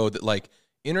long ago that like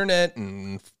internet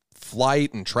and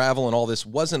flight and travel and all this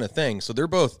wasn't a thing. So they're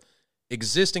both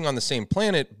existing on the same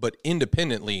planet, but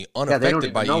independently,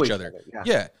 unaffected by each other.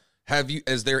 Yeah.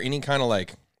 Is there any kind of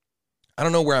like, I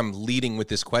don't know where I'm leading with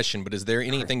this question, but is there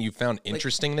anything you found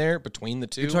interesting there between the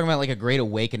two? You're talking about like a great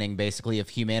awakening, basically, of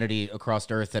humanity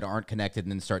across Earth that aren't connected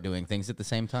and then start doing things at the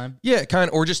same time? Yeah, kind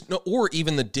of, or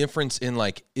even the difference in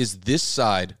like, is this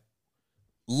side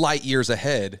light years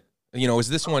ahead? Is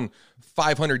this one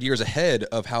 500 years ahead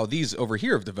of how these over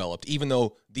here have developed, even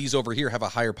though these over here have a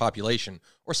higher population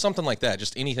or something like that?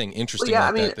 Just anything interesting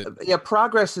like that.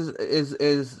 Progress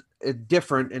is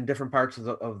different in different parts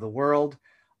of the world.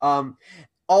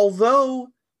 Although,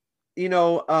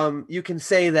 you can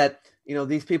say that,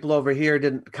 these people over here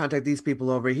didn't contact these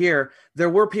people over here, there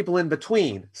were people in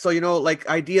between. So, like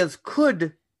ideas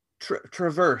could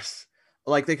traverse,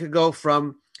 like they could go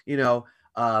from,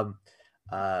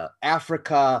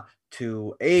 Africa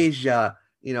to Asia,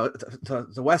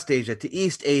 to West Asia, to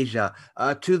East Asia,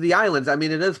 to the islands. I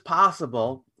mean, it is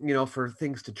possible, for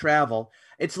things to travel.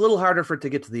 It's a little harder for it to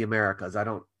get to the Americas. I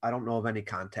don't know of any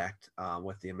contact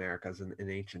with the Americas in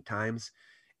ancient times.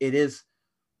 It is,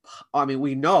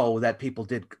 we know that people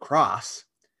did cross,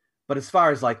 but as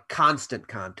far as like constant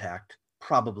contact,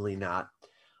 probably not.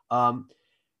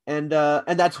 And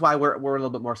that's why we're a little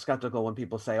bit more skeptical when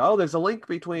people say, oh, there's a link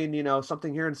between,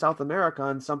 something here in South America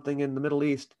and something in the Middle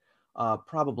East.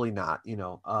 Probably not,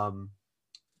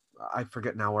 I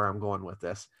forget now where I'm going with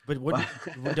this. But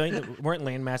weren't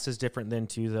land masses different then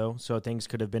too, though? So things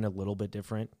could have been a little bit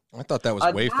different. I thought that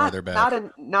was way farther back.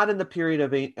 Not in the period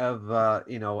of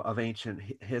ancient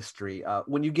history.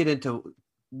 When you get into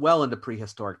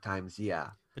prehistoric times, yeah.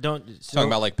 But talking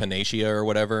about like Panacea or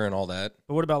whatever and all that.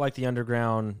 But what about like the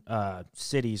underground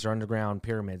cities or underground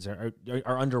pyramids or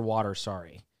underwater?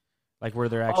 Sorry, like where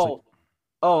they're actually.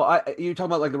 You're talking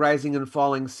about like the rising and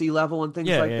falling sea level and things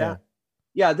like that.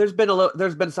 Yeah, there's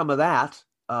been some of that.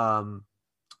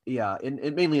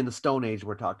 Mainly in the Stone Age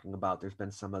we're talking about. There's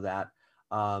been some of that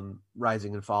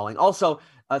rising and falling. Also,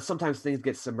 sometimes things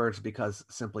get submerged because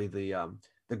simply the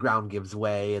ground gives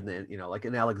way, and then like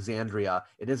in Alexandria,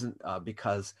 it isn't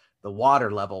because the water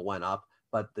level went up,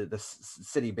 but the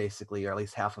city basically, or at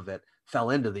least half of it,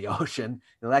 fell into the ocean.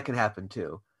 That can happen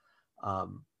too.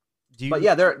 But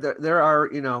yeah, there are,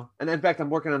 and in fact, I'm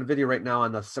working on a video right now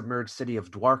on the submerged city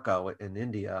of Dwarka in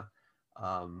India,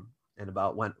 and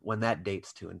about when that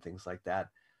dates to and things like that.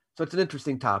 So it's an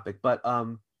interesting topic, but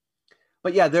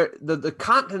yeah, the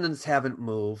continents haven't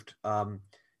moved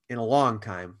in a long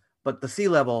time, but the sea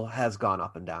level has gone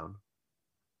up and down.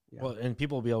 Yeah. Well, and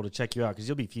people will be able to check you out because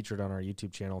you'll be featured on our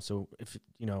YouTube channel. So if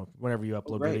whenever you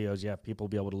upload videos, people will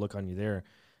be able to look on you there.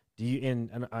 Do you?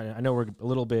 And I know we're a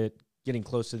little bit getting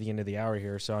close to the end of the hour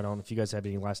here, so I don't know if you guys have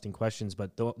any lasting questions.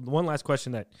 But the one last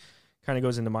question that kind of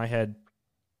goes into my head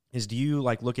is: do you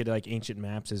look at ancient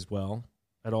maps as well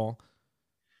at all?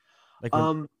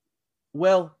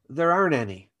 Well, there aren't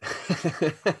any.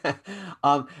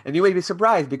 And you may be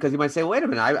surprised because you might say, wait a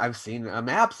minute, I've seen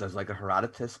maps. There's like a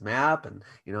Herodotus map, and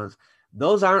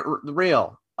those aren't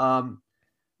real.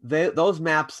 Those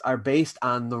maps are based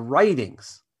on the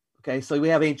writings. Okay, so we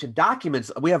have ancient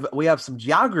documents. We have some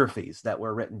geographies that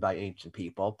were written by ancient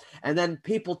people, and then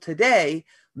people today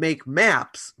make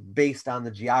maps based on the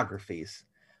geographies,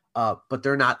 but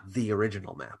they're not the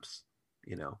original maps.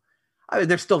 I mean,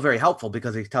 they're still very helpful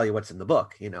because they tell you what's in the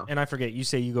book. And I forget, you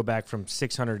say you go back from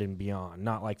 600 and beyond,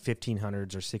 not like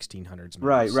 1500s or 1600s.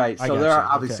 Maps. Right. So there are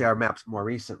obviously our maps more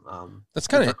recent. That's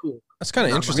kind of cool. That's kind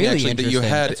of interesting, really actually, that you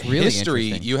had really history,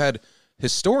 interesting. you had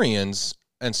historians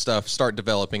and stuff start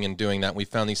developing and doing that. We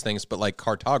found these things, but like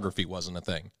cartography wasn't a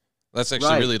thing. That's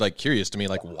actually really like curious to me.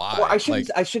 Like, why? Well,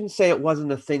 I shouldn't say it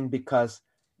wasn't a thing because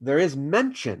there is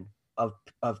mention of.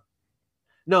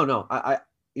 No. I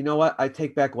you know what? I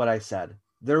take back what I said.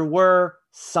 There were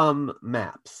some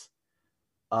maps,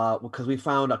 because we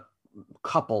found a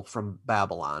couple from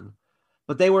Babylon,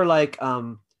 but they were like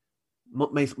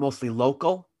mostly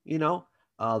local.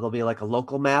 There'll be like a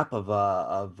local map of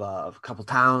a couple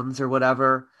towns or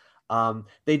whatever.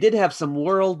 They did have some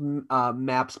world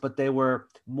maps, but they were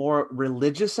more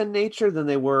religious in nature than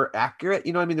they were accurate.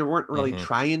 I mean, they weren't really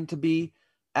trying to be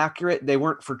accurate. They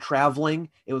weren't for traveling.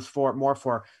 It was more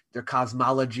for their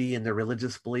cosmology and their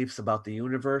religious beliefs about the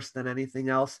universe than anything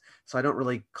else. So I don't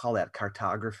really call that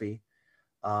cartography.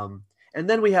 And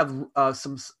then we have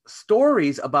some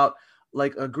stories about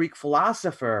like a Greek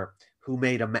philosopher who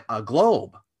made a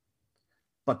globe,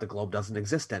 but the globe doesn't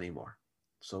exist anymore.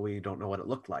 So we don't know what it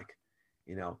looked like,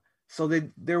 So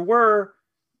there were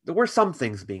some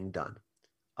things being done,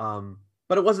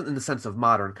 but it wasn't in the sense of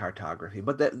modern cartography.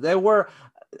 But there were.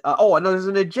 And there's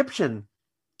an Egyptians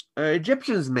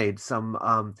made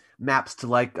some maps to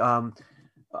like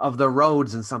of the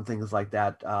roads and some things like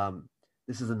that.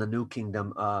 This is in the New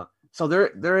Kingdom. So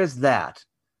there is that.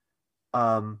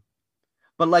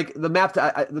 But like the map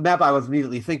I was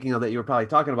immediately thinking of that you were probably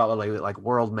talking about, like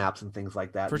world maps and things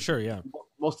like that. For sure, yeah.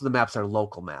 Most of the maps are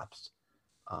local maps.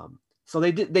 So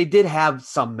they did have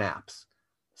some maps.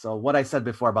 So what I said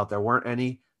before about there weren't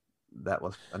any, that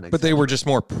was an example. But they were just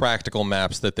more practical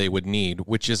maps that they would need,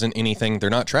 which isn't anything. They're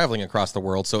not traveling across the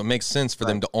world, so it makes sense for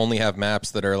them to only have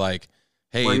maps that are like,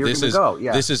 hey, this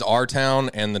is our town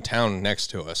and the town next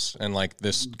to us, and like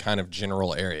this kind of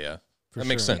general area. That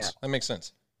makes sense. Yeah. That makes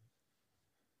sense.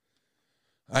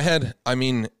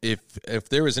 If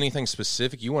there was anything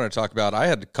specific you want to talk about, I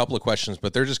had a couple of questions,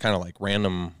 but they're just kind of like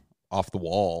random off the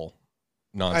wall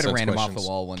nonsense. I had a random questions. off the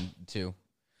wall one too.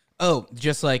 Oh,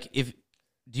 just like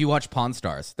do you watch Pawn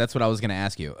Stars? That's what I was going to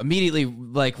ask you. Immediately,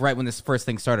 like right when this first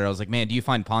thing started, I was like, man, do you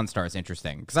find Pawn Stars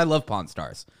interesting? Because I love Pawn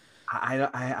Stars. I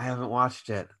haven't watched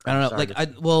it. I don't know.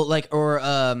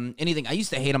 Anything. I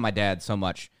used to hate on my dad so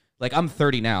much. Like, I'm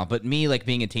 30 now, but me, like,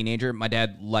 being a teenager, my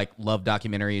dad, like, loved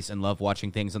documentaries and loved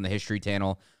watching things on the History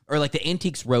Channel or, like, the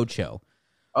Antiques Roadshow.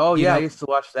 Oh, yeah, I used to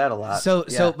watch that a lot.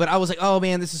 But I was like, oh,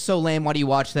 man, this is so lame. Why do you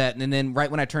watch that? And then right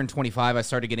when I turned 25, I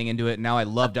started getting into it, and now I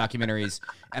love documentaries,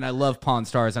 and I love Pawn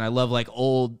Stars, and I love, like,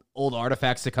 old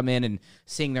artifacts to come in and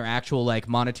seeing their actual, like,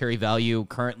 monetary value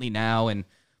currently now, and,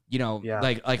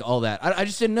 like all that. I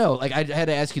just didn't know. Like, I had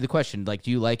to ask you the question. Like,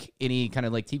 do you like any kind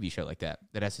of, like, TV show like that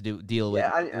has to deal with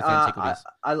antiquities?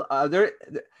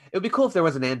 It would be cool if there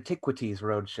was an Antiquities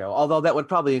Roadshow, although that would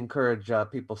probably encourage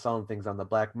people selling things on the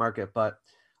black market, but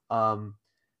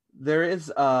there is,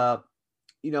 it's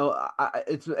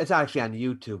actually on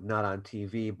YouTube, not on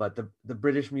TV, but the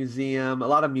British Museum, a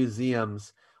lot of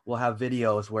museums will have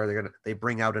videos where they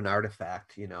bring out an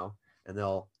artifact, and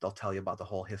they'll tell you about the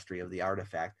whole history of the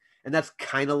artifact. And that's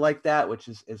kind of like that, which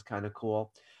is kind of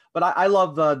cool. But I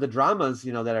love the dramas,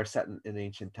 that are set in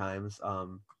ancient times.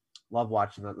 Love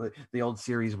watching the old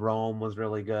series Rome was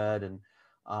really good. And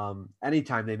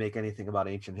anytime they make anything about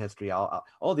ancient history,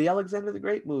 the Alexander the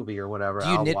Great movie or whatever. Do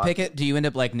you nitpick it? Do you end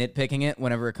up like nitpicking it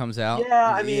whenever it comes out?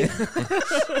 Yeah,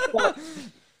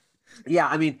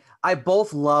 I mean, I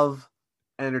both love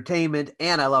entertainment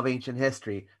and I love ancient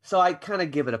history. So I kind of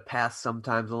give it a pass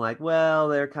sometimes. I'm like, well,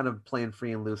 they're kind of playing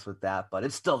free and loose with that, but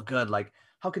it's still good. Like,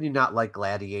 how can you not like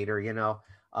Gladiator,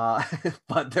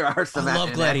 but there are some. I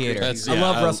love Gladiator. I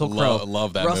love Russell Crowe. I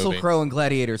love that Russell movie. Crowe and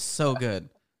Gladiator is so good.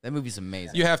 That movie's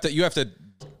amazing. You have to.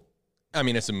 I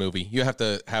mean, it's a movie. You have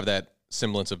to have that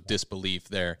semblance of disbelief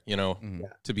there,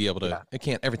 to be able to.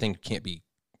 Everything can't be.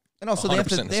 And also, they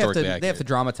have to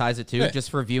dramatize it too, just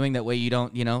for viewing. That way, you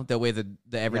don't, that way the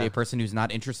everyday person who's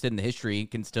not interested in the history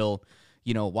can still,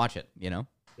 watch it. That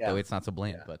way, it's not so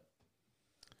bland. But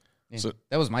Yeah, So-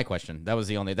 that was my question. That was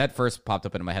the only that first popped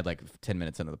up into my head like 10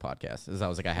 minutes into the podcast. As I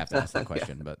was like, I have to ask that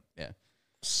question. But yeah,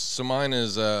 So mine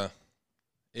is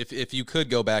if you could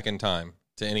go back in time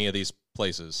to any of these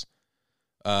places,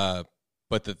 but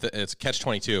it's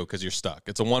catch-22 because you're stuck.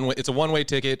 It's a one-way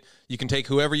ticket. You can take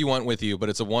whoever you want with you, but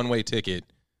it's a one-way ticket.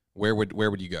 Where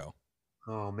would you go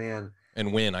Oh man.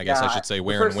 and when? I guess I should say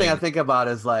where The and first thing I when. think about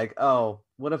is like, oh,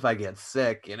 what if I get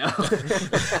sick?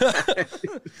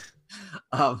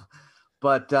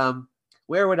 But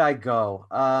where would I go?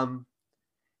 A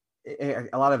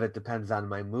lot of it depends on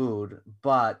my mood,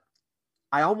 but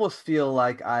I almost feel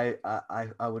like I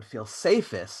would feel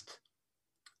safest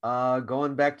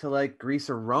going back to like Greece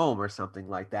or Rome or something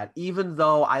like that. Even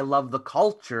though I love the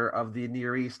culture of the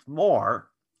Near East more,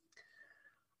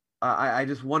 I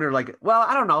just wonder, like, well,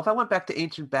 I don't know. If I went back to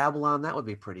ancient Babylon, that would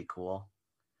be pretty cool.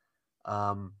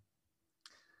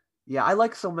 Yeah, I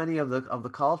like so many of the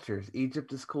cultures.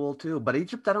 Egypt is cool too, but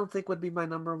Egypt I don't think would be my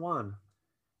number one.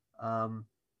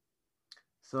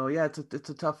 So yeah, it's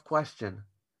a tough question.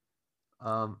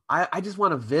 I just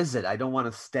want to visit. I don't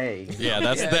want to stay. Yeah,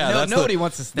 that's nobody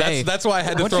wants to stay. That's why I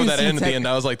had to Once throw you that see in at the end.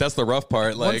 I was like, that's the rough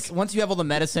part. Like, once you have all the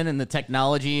medicine and the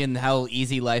technology and how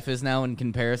easy life is now in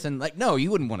comparison, like, no,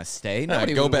 you wouldn't want to stay.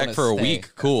 Nobody go would back wanna for a stay.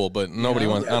 week, cool, but nobody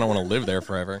know? wants. I don't want to live there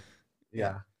forever.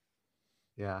 Yeah.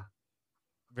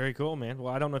 Very cool, man.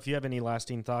 Well, I don't know if you have any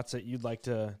lasting thoughts that you'd like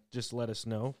to just let us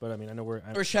know, but I mean, I know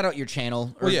Or shout out your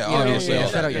channel. Or, Well, yeah, you know, obviously, all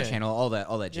shout that, out your yeah. channel, all that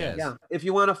Yeah. jazz. Yeah. If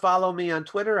you want to follow me on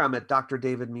Twitter, I'm at Dr.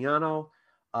 David Miano.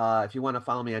 If you want to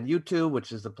follow me on YouTube,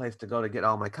 which is the place to go to get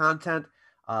all my content,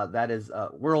 that is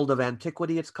World of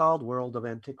Antiquity. It's called World of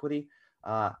Antiquity.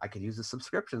 I could use a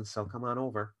subscription, so come on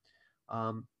over.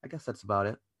 I guess that's about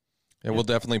it. Yeah, we'll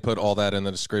definitely put all that in the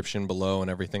description below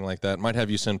and everything like that. Might have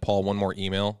you send Paul one more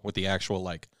email with the actual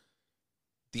link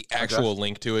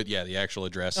to it. Yeah, the actual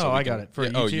address. Oh, so we I got can- it for yeah,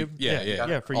 YouTube.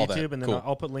 Yeah, for all YouTube, that. and then Cool.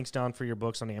 I'll put links down for your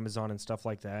books on Amazon and stuff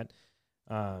like that.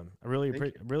 I really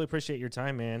appreciate your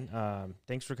time, man.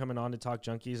 Thanks for coming on to Talk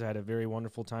Junkies. I had a very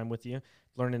wonderful time with you,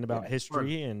 learning about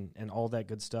history and all that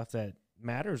good stuff that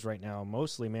matters right now.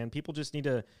 Mostly, man, people just need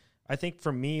to. I think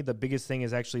for me, the biggest thing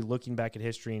is actually looking back at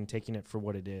history and taking it for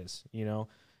what it is.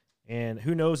 And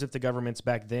who knows if the governments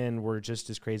back then were just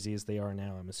as crazy as they are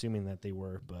now. I'm assuming that they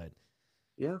were, but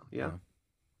Yeah.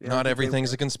 Not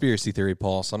everything's a conspiracy theory,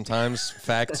 Paul. Sometimes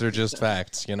facts are just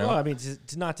facts. well, I mean,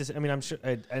 I'm sure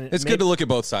It's good to look at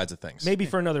both sides of things. Maybe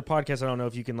for another podcast, I don't know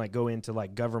if you can like go into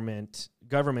like governments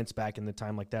back in the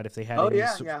time like that if they had. Oh any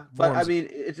yeah. But I forms- mean,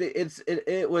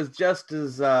 it was just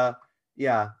as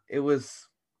it was.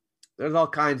 There's all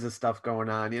kinds of stuff going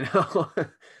on,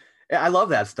 I love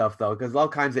that stuff though, because all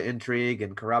kinds of intrigue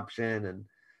and corruption and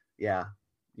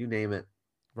you name it.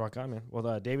 rock on, man.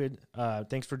 Well, David,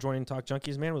 thanks for joining Talk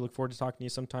Junkies, man. We look forward to talking to you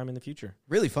sometime in the future.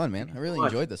 Really fun, man. I really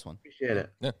Much. enjoyed this one. Appreciate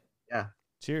it. Yeah.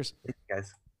 Cheers. Thank you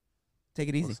guys. Take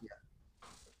it easy.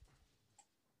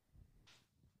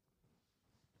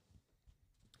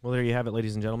 Well, there you have it,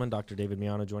 ladies and gentlemen. Dr. David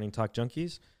Miano joining Talk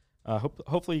Junkies.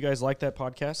 Hopefully you guys like that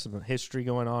podcast. Some history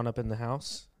going on up in the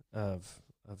house of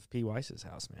P. Weiss's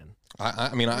house, man.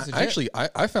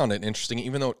 I found it interesting,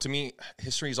 even though to me,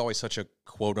 history is always such a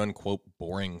quote unquote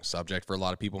boring subject for a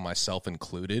lot of people, myself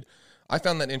included. I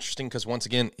found that interesting because once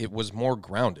again, it was more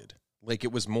grounded. Like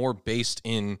it was more based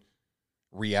in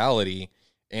reality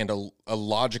and a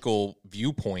logical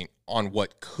viewpoint on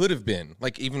what could have been.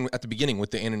 Like even at the beginning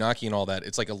with the Anunnaki and all that,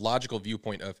 it's like a logical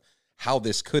viewpoint of how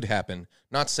this could happen,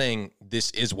 not saying this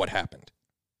is what happened.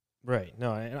 Right.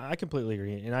 No, I completely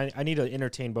agree. And I need to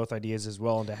entertain both ideas as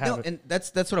well and to have And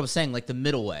that's what I was saying, like the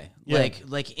middle way. Yeah.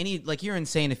 Like you're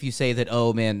insane if you say that,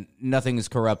 oh man, nothing's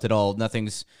corrupt at all.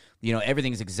 Nothing's,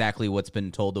 everything's exactly what's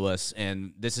been told to us,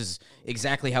 and this is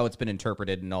exactly how it's been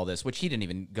interpreted and all this, which he didn't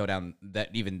even go down that,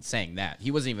 even saying that. He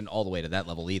wasn't even all the way to that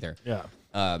level either. Yeah.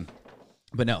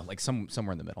 But no, like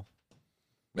somewhere in the middle.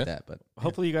 With Yeah. that, but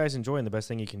Hopefully you guys enjoy, and the best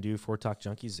thing you can do for Talk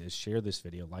Junkies is share this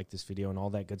video, like this video, and all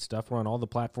that good stuff. We're on all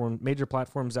the major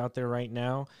platforms out there right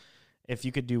now. If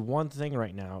you could do one thing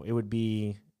right now, it would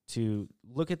be to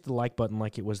look at the like button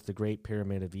like it was the Great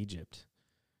Pyramid of Egypt,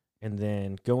 and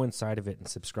then go inside of it and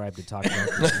subscribe to Talk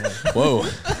Junkies.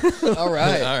 Whoa. all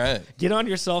right. All right. Get on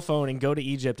your cell phone and go to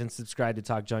Egypt and subscribe to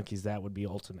Talk Junkies. That would be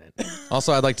ultimate.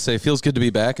 Also, I'd like to say it feels good to be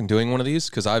back and doing one of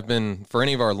these because I've been, for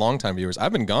any of our longtime viewers,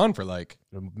 I've been gone for like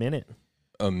A minute.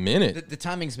 a minute. The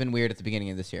timing's been weird at the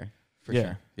beginning of this year, for Yeah.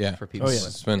 sure. Yeah. For people. Oh, yeah.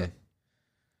 It's been,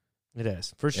 It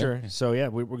is, for sure. So, yeah,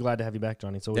 we're glad to have you back,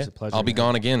 Johnny. It's always yeah. a pleasure. I'll be to have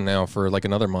gone again now for like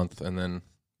another month and then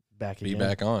you back be again.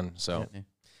 back on. So Yeah.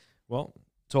 Well,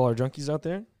 to all our junkies out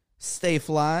there, Stay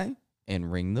fly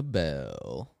and ring the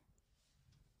bell.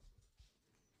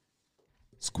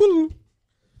 Squirrel.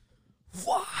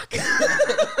 Fuck.